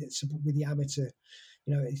route with the amateur.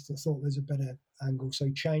 He thought there's a better angle. So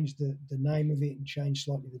he changed the name of it and changed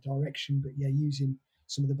slightly the direction. But yeah, using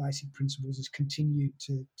some of the basic principles, has continued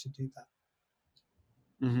to do that.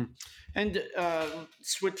 Hmm. And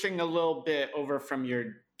switching a little bit over from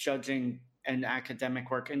your judging and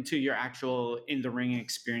academic work into your actual in the ring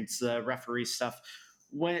experience, the referee stuff.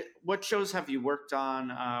 What shows have you worked on?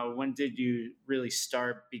 When did you really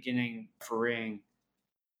start beginning refereeing?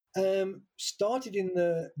 Started in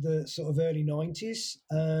the sort of early 90s,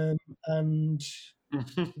 and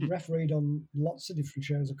refereed on lots of different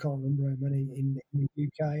shows. I can't remember how many in the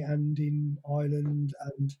UK and in Ireland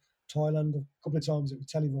and Thailand. A couple of times it was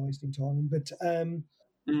televised in Thailand, but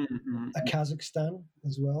Kazakhstan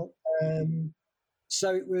as well.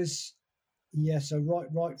 So it was, yeah. So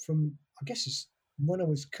right from, I guess it's when I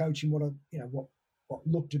was coaching, what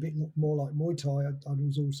looked a bit more like Muay Thai, I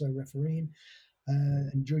was also refereeing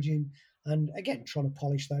and judging, and again trying to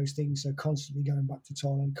polish those things. So constantly going back to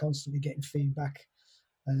Thailand, constantly getting feedback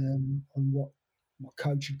on what my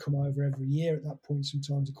coach would come over every year at that point,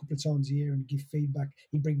 sometimes a couple of times a year, and give feedback.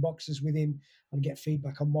 He'd bring boxers with him and get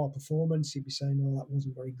feedback on my performance. He'd be saying, "Oh, that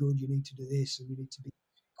wasn't very good. You need to do this, and you need to be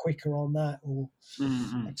quicker on that," or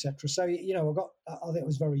Hmm. etc. So I think it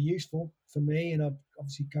was very useful for me, and I'd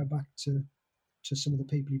obviously go back to some of the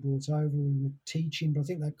people he brought over and were teaching. But I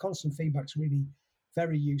think that constant feedback's really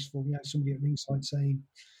very useful. Somebody at ringside saying,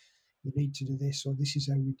 "You need to do this," or "This is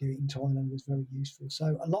how we do it in Thailand," was very useful.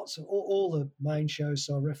 So lots of all the main shows.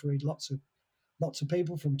 So I refereed lots of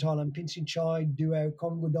people from Thailand: Pinsin Chai, Duo,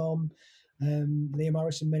 Kongodom, Liam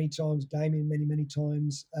Harrison many times, Damien many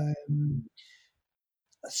times,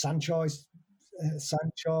 Sanchai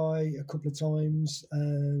a couple of times,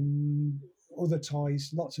 other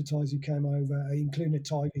Thais, lots of Thais who came over, including a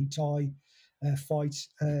Thai v Thai fight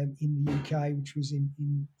in the UK, which was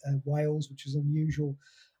in Wales, which was unusual.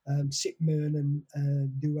 Sip Mern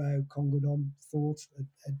and Duo Kongodom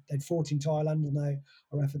they'd fought in Thailand, and I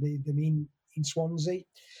refereed them in Swansea.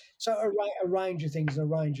 So a range of things, at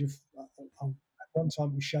one time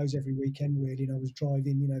it was shows every weekend really, and I was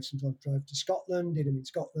driving, sometimes drove to Scotland, did them in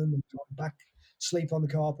Scotland, and drive back, sleep on the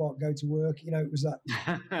car park, go to work. It was that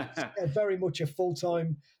very much a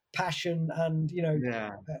full-time passion, and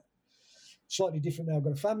Yeah. slightly different now. I've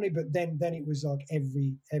got a family, but then it was like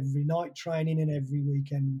every night training and every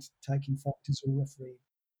weekend taking fighters or refereeing.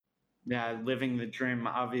 Yeah, living the dream,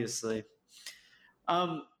 obviously.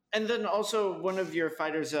 And then also one of your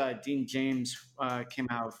fighters, Dean James, came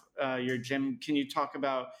out of your gym. Can you talk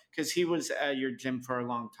about, because he was at your gym for a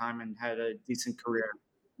long time and had a decent career?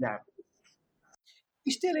 Yeah.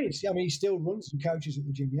 He still is. I mean, he still runs and coaches at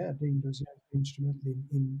the gym. Yeah, Dean does. Yeah, instrumental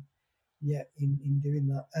in doing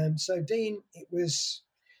that. So Dean, it was.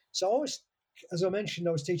 So I was, as I mentioned,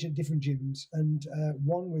 I was teaching at different gyms, and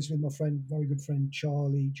one was with my very good friend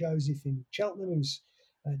Charlie Joseph in Cheltenham,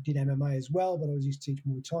 who did MMA as well, but I was used to teach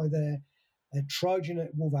Muay Thai there. Trojan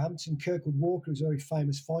at Wolverhampton, Kirkwood Walker, who was a very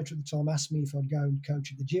famous fighter at the time, asked me if I'd go and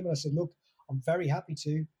coach at the gym, and I said, "Look, I'm very happy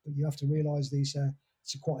to, but you have to realise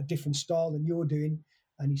it's quite a different style than you're doing."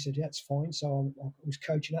 And he said, "Yeah, it's fine." So I was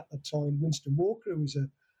coaching at the time Winston Walker, who was a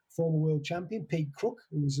former world champion, Pete Crook,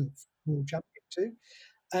 who was a world champion too.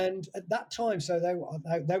 And at that time, so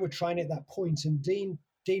they were training at that point, and Dean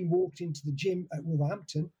walked into the gym at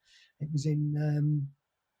Wolverhampton. It was in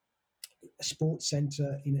a sports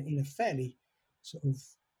centre in a fairly sort of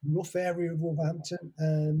rough area of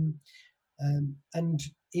Wolverhampton. And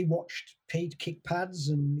he watched Pete kick pads,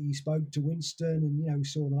 and he spoke to Winston, and he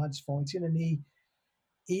saw the lads fighting, and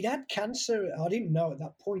he'd had cancer. I didn't know at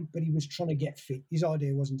that point, but he was trying to get fit. His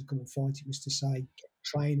idea wasn't to come and fight; it was to say,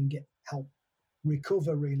 train and get help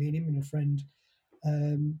recover. Really, and him and a friend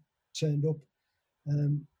turned up,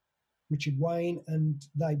 Richard Wayne, and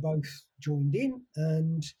they both joined in.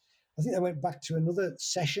 And I think they went back to another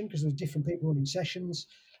session because there was different people running sessions,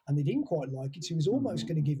 and they didn't quite like it. So he was almost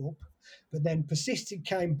going to give up, but then persisted,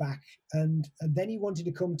 came back, and then he wanted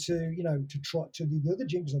to come to to try to the other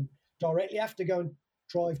gyms. And directly after go and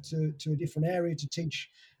drive to a different area to teach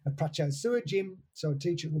at Pratchett Sewer Gym. So I'd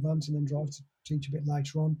teach at Wolverhampton, then drive to teach a bit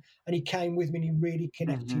later on. And he came with me, and he really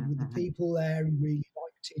connected with the people there. He really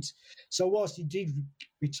liked it. So whilst he did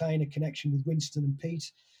retain a connection with Winston and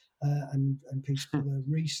Pete, and Pete's brother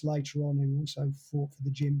Reese later on, who also fought for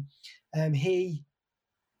the gym, he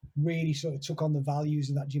really sort of took on the values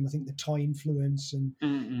of that gym. I think the Thai influence, and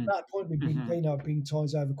at that point we'd been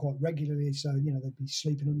Thais over quite regularly. So they'd be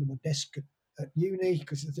sleeping under my desk at uni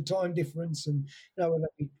because of the time difference, and whether that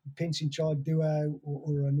be Pinchin Chai Duo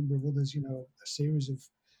or a number of others. A series of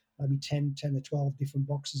maybe 10 or 12 different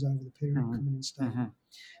boxes over the period coming and staying.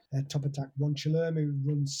 Top Attack Wanchalerm, who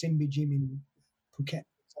runs Simbi Gym in Phuket.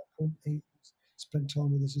 He spent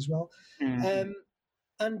time with us as well.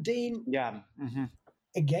 And Dean,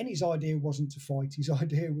 again, his idea wasn't to fight. His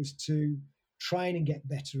idea was to train and get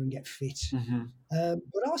better and get fit.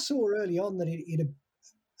 But I saw early on that he had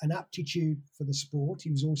an aptitude for the sport. He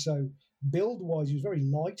was also build-wise, he was very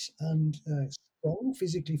light and strong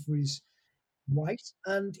physically for his weight.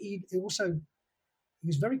 And he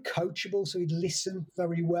was very coachable, so he'd listen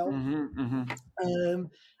very well.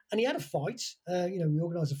 And he had a fight. We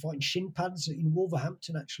organised a fight in shin pads in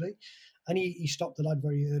Wolverhampton, actually. And he stopped the lad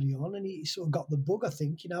very early on, and he sort of got the bug, I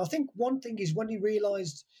think. I think one thing is when he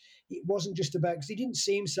realised it wasn't just about, because he didn't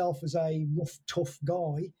see himself as a rough, tough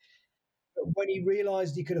guy. But when he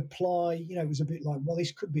realised he could apply, it was a bit like, well,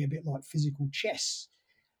 this could be a bit like physical chess.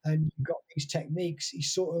 And you've got these techniques. He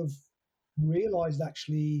sort of realised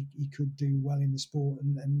actually he could do well in the sport,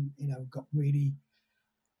 and got really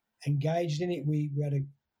engaged in it. We had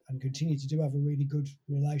and continue to do have a really good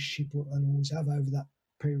relationship, and always have over that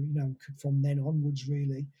period, from then onwards,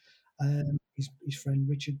 really. His friend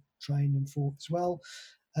Richard trained and fought as well.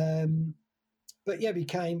 But yeah,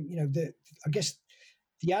 became, I guess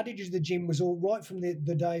the adage of the gym was all right from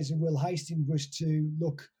the days of Will Hastings was to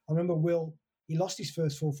look. I remember Will, he lost his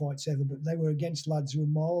first 4 fights ever, but they were against lads who were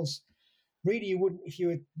miles. Really, you wouldn't, if you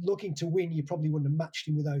were looking to win, you probably wouldn't have matched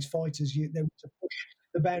him with those fighters. They were to push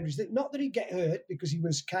the boundaries. Not that he'd get hurt because he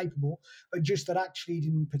was capable, but just that actually he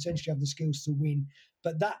didn't potentially have the skills to win.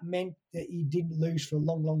 But that meant that he didn't lose for a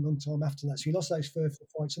long, long, long time after that. So he lost those first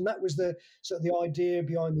 4 fights. And that was the sort of the idea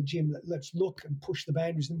behind the gym, that let's look and push the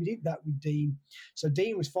boundaries. And we did that with Dean. So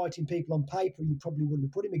Dean was fighting people on paper you probably wouldn't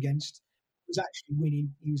have put him against. He was actually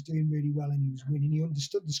winning. He was doing really well, and he was winning. He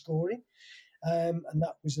understood the scoring. And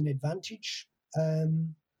that was an advantage.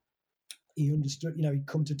 He understood, he'd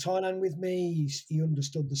come to Thailand with me. He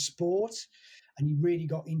understood the sport, and he really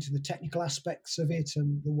got into the technical aspects of it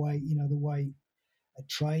and the way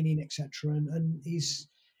training, etc. And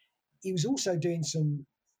he was also doing some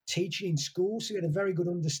teaching in school, so he had a very good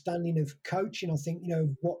understanding of coaching. I think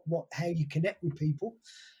how you connect with people.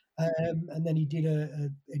 And then he did a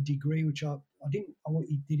degree, which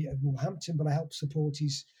he did it at Wolverhampton, but I helped support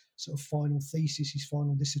his sort of final thesis, his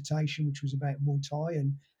final dissertation, which was about Muay Thai,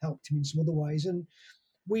 and helped him in some other ways. And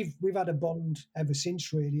we've had a bond ever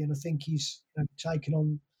since, really. And I think he's taken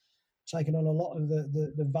on a lot of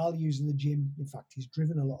the values of the gym. In fact, he's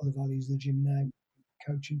driven a lot of the values of the gym now,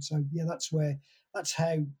 coaching. So yeah, that's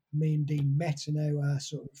how me and Dean met, and how our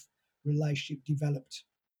sort of relationship developed.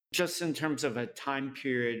 Just in terms of a time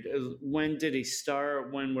period, when did he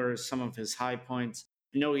start? When were some of his high points?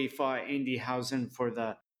 I know he fought Andy Housen for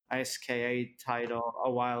the ISKA title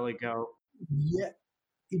a while ago. Yeah,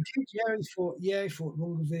 he did. He fought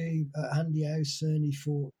Rungavi, Andy Housen. He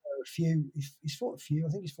fought a few. He's fought a few. I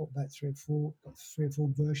think he's fought about 3 or 4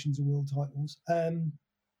 versions of world titles.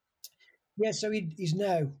 So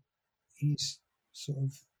he's sort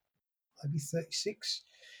of maybe 36.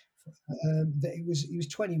 He was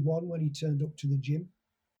 21 when he turned up to the gym.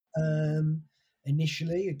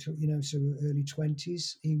 Initially, it took so early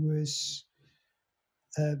 20s. He was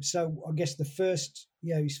so I guess the first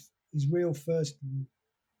his real first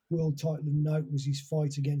world title of note was his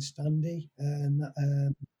fight against Andy in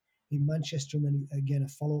Manchester, and then again a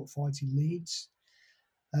follow-up fight in Leeds.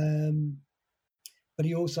 But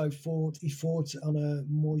he also fought on a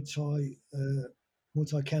Muay Thai Muay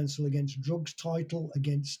Thai Council Against Drugs title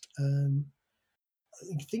against,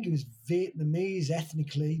 I think he was Vietnamese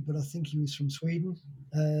ethnically, but I think he was from Sweden.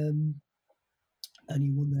 And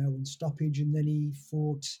he won there on stoppage. And then he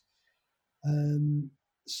fought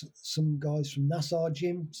some guys from Nassau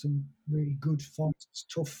Gym, some really good fighters,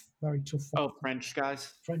 very tough fighters. Oh, French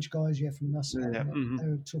guys? French guys, yeah, from Nassau. Yeah. Mm-hmm. They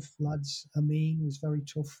were tough lads. Amin was very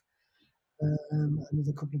tough.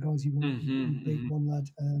 Another couple of guys he won. Mm-hmm, Beat one lad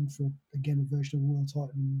for, again, a version of the world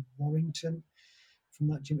title in Warrington from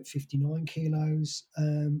that gym at 59 kilos.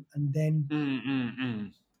 And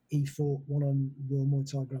then he fought one on World Muay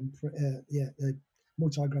Thai Grand Prix, the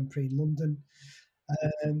Muay Thai Grand Prix in London.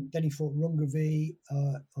 Then he fought Rungavi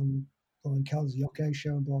on Brian Calder's Yoke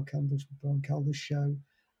show and Brian Calder's show.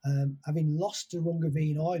 Having lost to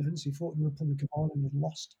Rungavi in Ireland, so he fought in the Republic of Ireland and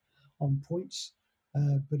lost on points,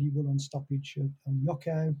 but he won on stoppage on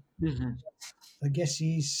Yoko. Mm-hmm. I guess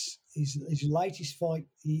his latest fight,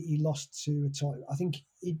 he lost to a title. I think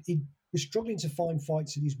he was struggling to find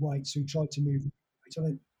fights at his weight, so he tried to move.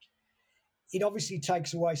 It obviously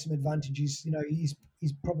takes away some advantages. You know, he's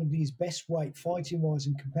probably his best weight fighting wise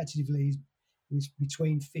and competitively. He was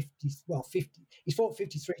between 50. He's fought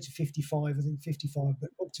 53 to 55, I think 55, but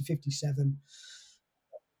up to 57.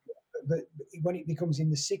 But when it becomes in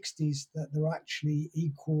the 60s, that they're actually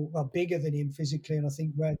equal, well, bigger than him physically, and I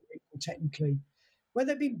think where they're equal technically. When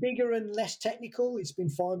they've been bigger and less technical, it's been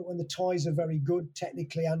fine. But when the ties are very good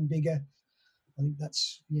technically and bigger, I think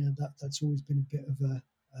that's always been a bit of a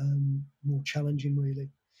more challenging, really.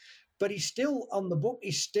 But he's still on the book.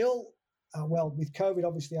 He's still with COVID.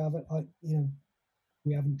 Obviously,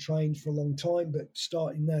 we haven't trained for a long time, but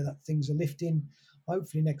starting now that things are lifting.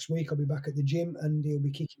 Hopefully next week I'll be back at the gym and he'll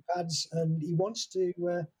be kicking pads. And he wants to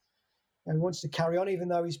carry on, even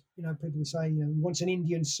though he's, people say, he wants an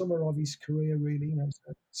Indian summer of his career, really.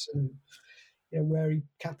 So where he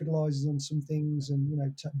capitalises on some things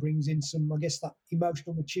and brings in some, I guess, that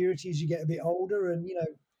emotional maturity as you get a bit older. And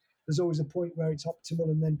there's always a point where it's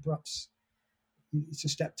optimal, and then perhaps it's a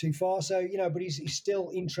step too far. So but he's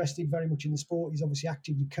still interested very much in the sport. He's obviously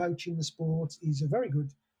actively coaching the sport. He's a very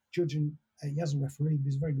good judge, and he hasn't refereed, but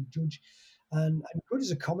he's a very good judge and good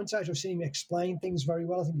as a commentator. I've seen him explain things very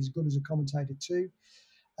well. I think he's good as a commentator too.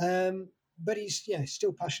 But he's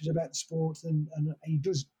still passionate about the sport, and he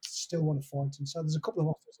does still want to fight. And so there's a couple of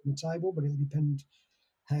offers on the table, but it'll depend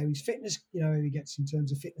how his fitness, how he gets in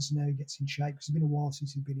terms of fitness and how he gets in shape, because it's been a while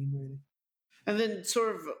since he's been in, really. And then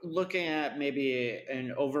sort of looking at maybe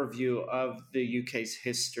an overview of the UK's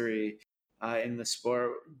history in the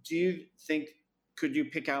sport, do you think, could you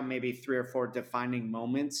pick out maybe 3 or 4 defining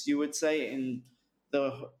moments, you would say, in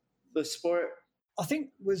the sport? I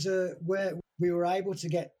think was where we were able to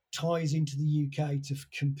get ties into the UK to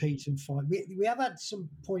compete and fight. We have had some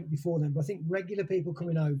point before then, but I think regular people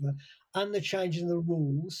coming over and the changing of the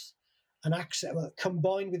rules and access,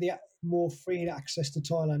 combined with the more free access to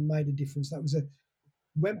Thailand, made a difference. That was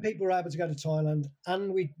when people were able to go to Thailand,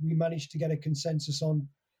 and we managed to get a consensus on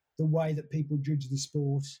the way that people judge the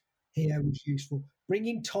sport here was useful.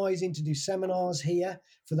 Bringing Thais in to do seminars here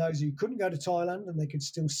for those who couldn't go to Thailand and they could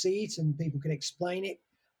still see it and people could explain it,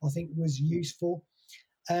 I think was useful.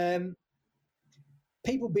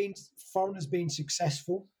 Foreigners being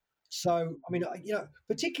successful. So, I mean,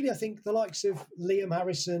 particularly I think the likes of Liam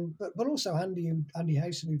Harrison, but also Andy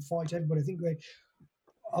Howson, who'd fight everybody. I think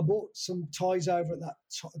I bought some ties over at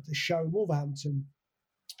the show in Wolverhampton.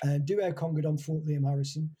 Duo Congadon fought Liam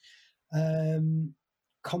Harrison.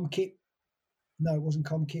 Comkit, no, it wasn't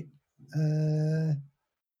Comkit.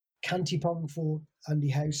 Kantipong fought Andy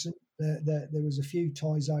Howson. There was a few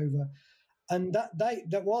ties over. And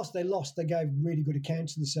that whilst they lost, they gave really good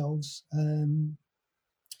account of themselves.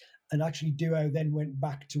 And actually, Duo then went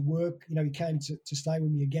back to work. He came to stay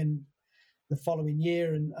with me again the following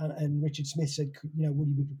year. And Richard Smith said, would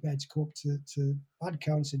he be prepared to come up to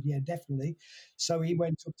Badco? And said, yeah, definitely. So he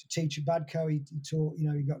went up to teach at Badco. He taught, he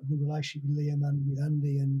got a good relationship with Liam and with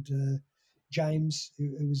Andy and James,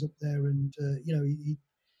 who was up there. And,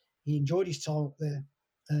 he enjoyed his time up there.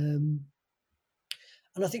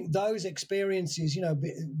 And I think those experiences,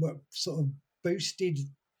 were sort of boosted.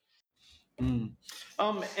 And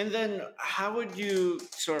then how would you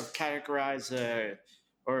sort of categorize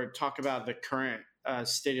or talk about the current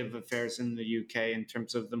state of affairs in the UK in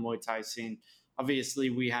terms of the Muay Thai scene? Obviously,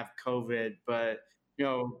 we have COVID, but,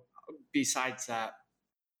 besides that.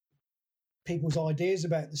 People's ideas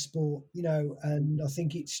about the sport, and I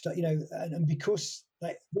think it's, and because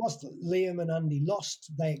whilst Liam and Andy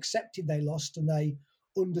lost, they accepted they lost and they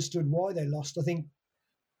understood why they lost. I think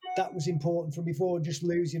that was important from before just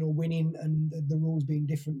losing or winning and the rules being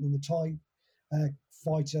different than the Thai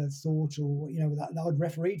fighter thought, or that I'd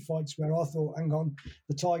refereed fights where I thought, hang on,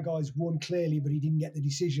 the Thai guys won clearly, but he didn't get the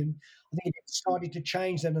decision. I think it started to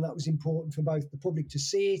change then, and that was important for both the public to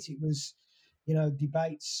see it. It was,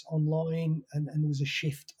 debates online, and there was a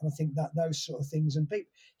shift. And I think that those sort of things, and people,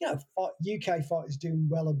 UK fighters doing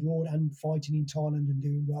well abroad and fighting in Thailand and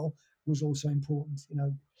doing well was also important.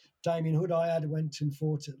 Damien Hood went and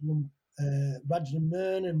fought at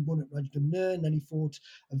Rajadamnern and won at Rajadamnern. Then he fought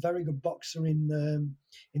a very good boxer in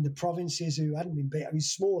the provinces who hadn't been beaten. He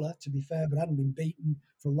was smaller, to be fair, but hadn't been beaten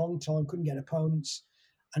for a long time, couldn't get opponents.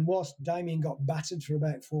 And whilst Damien got battered for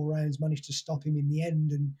about 4 rounds, managed to stop him in the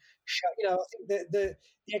end. And I think the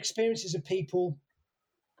experiences of people.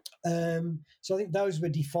 So I think those were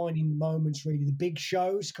defining moments, really. The big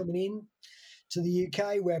shows coming in to the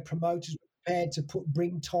UK, where promoters were prepared to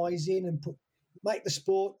bring Thais in and make the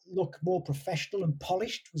sport look more professional and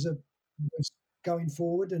polished was going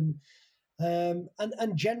forward, and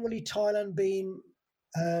generally Thailand being,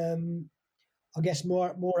 I guess,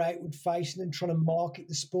 more outward facing and trying to market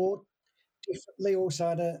the sport differently also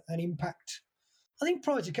had an impact. I think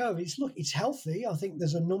prior to COVID, it's healthy. I think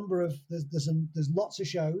there's a number of there's lots of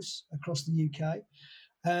shows across the UK.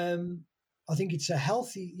 I think it's a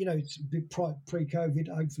healthy, it's a bit pre-COVID.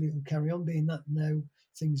 Hopefully, it'll carry on being that now.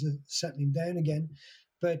 Things are settling down again,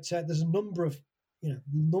 but there's a number of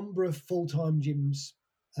full-time gyms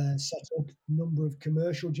set up, number of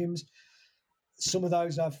commercial gyms. Some of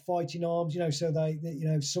those have fighting arms, so they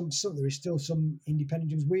some there is still some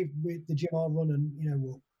independent gyms. With the gym I run, and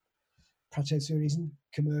Prato Theory isn't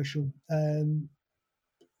commercial,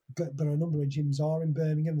 but a number of gyms are in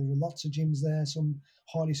Birmingham. There are lots of gyms there, some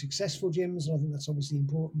highly successful gyms, and I think that's obviously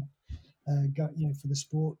important. For the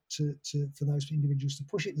sport for those individuals to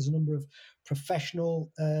push it. There's a number of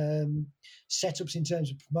professional setups in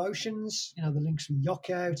terms of promotions. The links with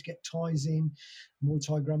Yokkao to get Thais in, Muay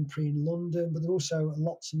Thai Grand Prix in London, but there are also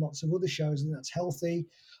lots and lots of other shows, and that's healthy.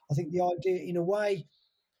 I think the idea, in a way,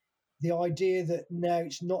 that now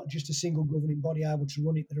it's not just a single governing body able to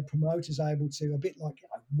run it, that a promoter's able to, a bit like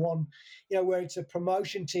one, where it's a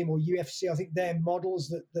promotion team or UFC. I think they're models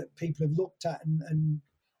that people have looked at and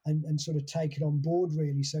sort of take it on board,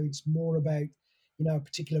 really. So it's more about, a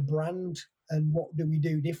particular brand and what do we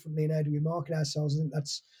do differently and how do we market ourselves. I think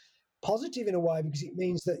that's positive in a way, because it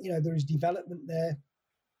means that, there is development there.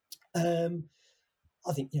 I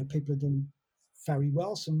think, people have done very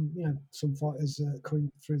well. Some fighters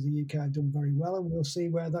coming through the UK have done very well, and we'll see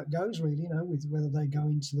where that goes, really, with whether they go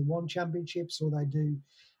into the One Championships or they do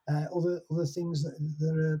other things that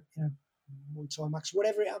are, Muay Thai Max,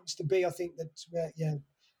 whatever it happens to be. I think that,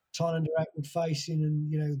 Thailand are outward facing,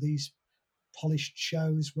 and these polished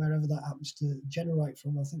shows, wherever that happens to generate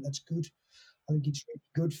from, I think that's good. I think it's really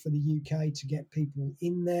good for the UK to get people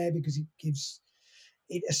in there, because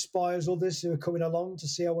it aspires others who are coming along to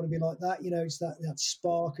see, I want to be like that. It's that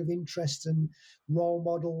spark of interest and role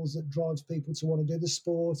models that drives people to want to do the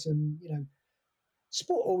sport. And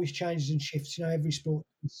sport always changes and shifts. Every sport,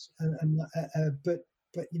 but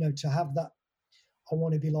to have that, I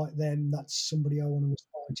want to be like them. That's somebody I want to aspire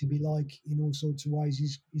to be like in all sorts of ways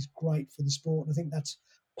is great for the sport. And I think that's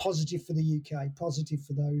positive for the UK, positive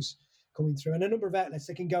for those coming through. And a number of outlets,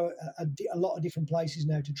 they can go a lot of different places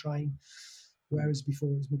now to train, whereas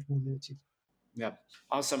before it was much more limited. Yeah,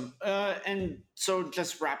 awesome. And so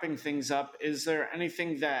just wrapping things up, is there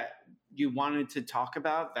anything that you wanted to talk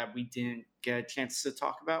about that we didn't get a chance to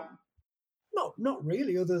talk about? No, not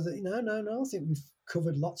really. Other than no. I think we've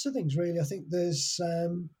covered lots of things, really. I think there's, I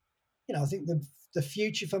think the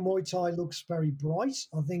future for Muay Thai looks very bright.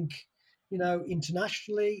 I think,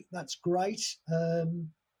 internationally, that's great. I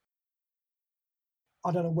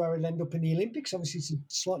don't know where it'll end up in the Olympics. Obviously, it's a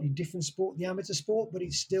slightly different sport, the amateur sport, but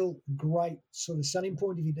it's still a great sort of selling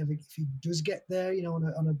point if he does get there,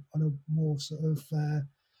 on a more sort of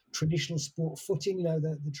traditional sport footing,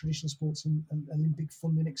 the traditional sports and Olympic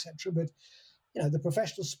funding, etc. But the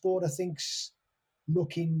professional sport, I think's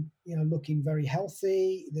looking very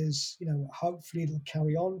healthy. There's hopefully it'll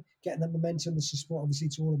carry on getting that momentum. The sport, obviously,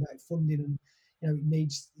 it's all about funding, and it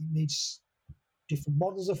needs different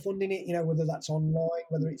models of funding it. Whether that's online,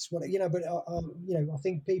 whether it's what But I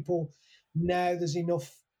think people now, there's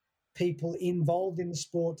enough people involved in the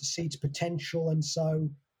sport to see its potential, and so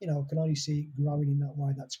I can only see it growing in that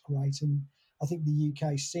way. That's great. And I think the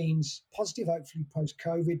UK scene's positive. Hopefully,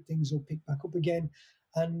 post-COVID, things will pick back up again.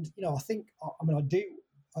 And, I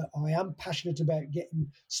am passionate about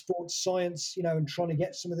getting sports science, and trying to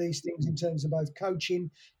get some of these things in terms of both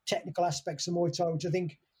coaching, technical aspects of Muay Thai, which I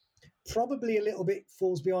think probably a little bit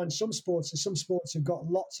falls behind some sports. And some sports have got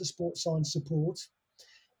lots of sports science support.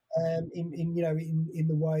 in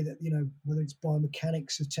the way that, whether it's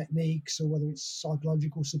biomechanics of techniques or whether it's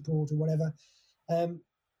psychological support or whatever.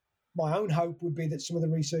 My own hope would be that some of the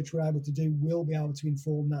research we're able to do will be able to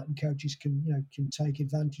inform that, and coaches can take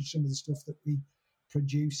advantage of some of the stuff that we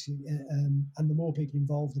produce. And the more people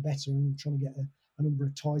involved, the better. And we're trying to get a number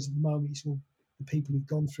of ties at the moment. It's all the people who've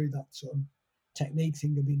gone through that sort of technique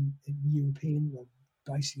thing have been European, well,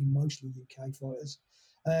 basically mostly UK fighters.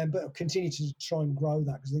 But I'll continue to try and grow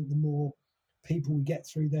that, because I think the more people we get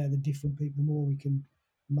through there, the different people, the more we can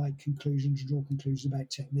make conclusions, draw conclusions about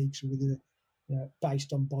techniques, or whether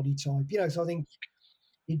based on body type. So I think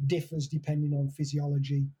it differs depending on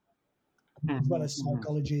physiology, as well as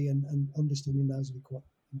psychology, and understanding those will be quite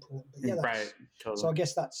important. But right. Totally. So I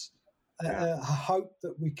guess that's a hope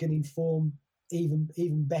that we can inform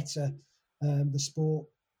even better the sport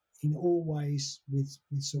in all ways with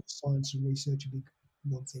sort of science and research would be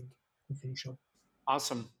one thing to finish on.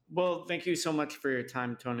 Awesome. Well, thank you so much for your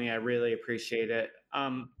time, Tony. I really appreciate it.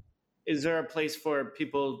 Is there a place for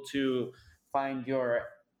people to find your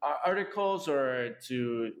articles or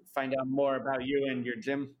to find out more about you and your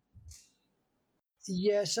gym?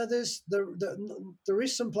 Yeah, so there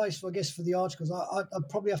is some place, I guess, for the articles. I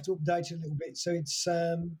probably have to update it a little bit. So it's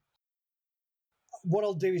what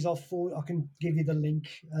I'll do is I can give you the link.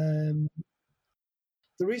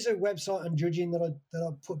 There is a website on judging that I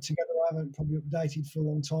put together. I haven't probably updated for a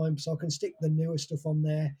long time, so I can stick the newer stuff on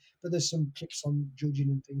there. But there's some clips on judging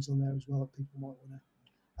and things on there as well that people might want to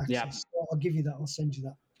access. Yeah. So I'll give you that. I'll send you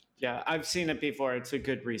that. Yeah, I've seen it before. It's a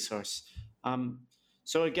good resource.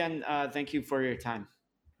 So again, thank you for your time.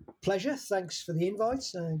 Pleasure. Thanks for the invite.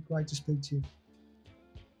 Great to speak to you.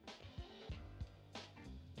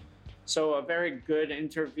 So a very good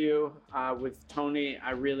interview with Tony.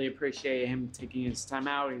 I really appreciate him taking his time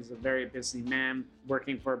out. He's a very busy man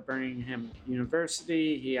working for Birmingham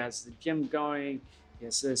University. He has the gym going. He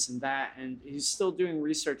has this and that. And he's still doing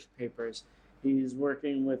research papers. He's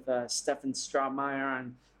working with Stefan Straubmeier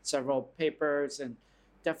on several papers, and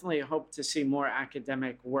definitely hope to see more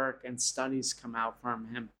academic work and studies come out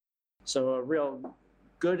from him. So a real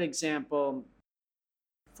good example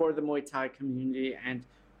for the Muay Thai community and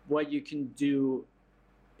what you can do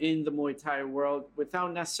in the Muay Thai world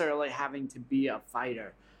without necessarily having to be a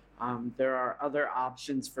fighter. There are other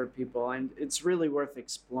options for people, and it's really worth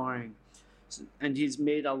exploring. And he's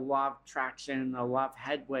made a lot of traction, a lot of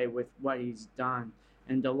headway with what he's done,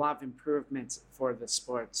 and a lot of improvements for the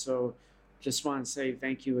sport. So just want to say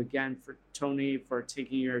thank you again for Tony for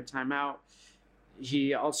taking your time out.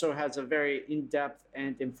 He also has a very in-depth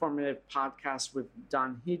and informative podcast with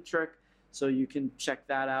Don Heatrick, so you can check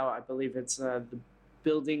that out. I believe it's the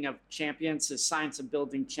Building of Champions, the Science of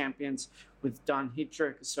Building Champions with Don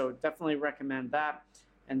Heatrick. So definitely recommend that.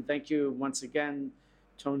 And thank you once again,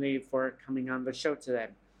 Tony, for coming on the show today.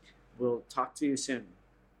 We'll talk to you soon.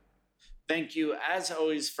 Thank you, as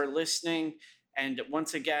always, for listening. And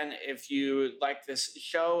once again, if you like this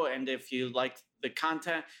show and if you like the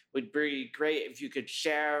content, it would be great if you could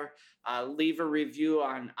share, leave a review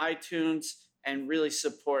on iTunes, and really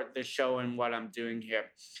support the show and what I'm doing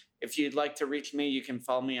here. If you'd like to reach me, you can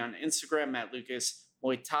follow me on Instagram at Lucas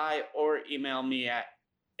Muay Thai or email me at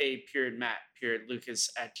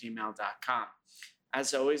a.matt.lucas@gmail.com.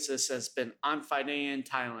 As always, this has been On Fighting in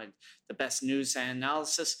Thailand, the best news and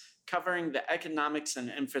analysis covering the economics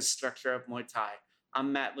and infrastructure of Muay Thai.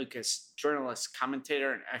 I'm Matt Lucas, journalist,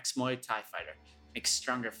 commentator, and ex-Muay Thai fighter. Make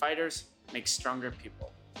stronger fighters, make stronger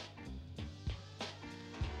people.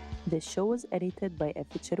 This show was edited by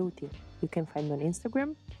Effie Ceruti. You can find me on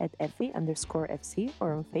Instagram at Effie_FC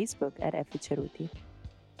or on Facebook at Effie Ceruti.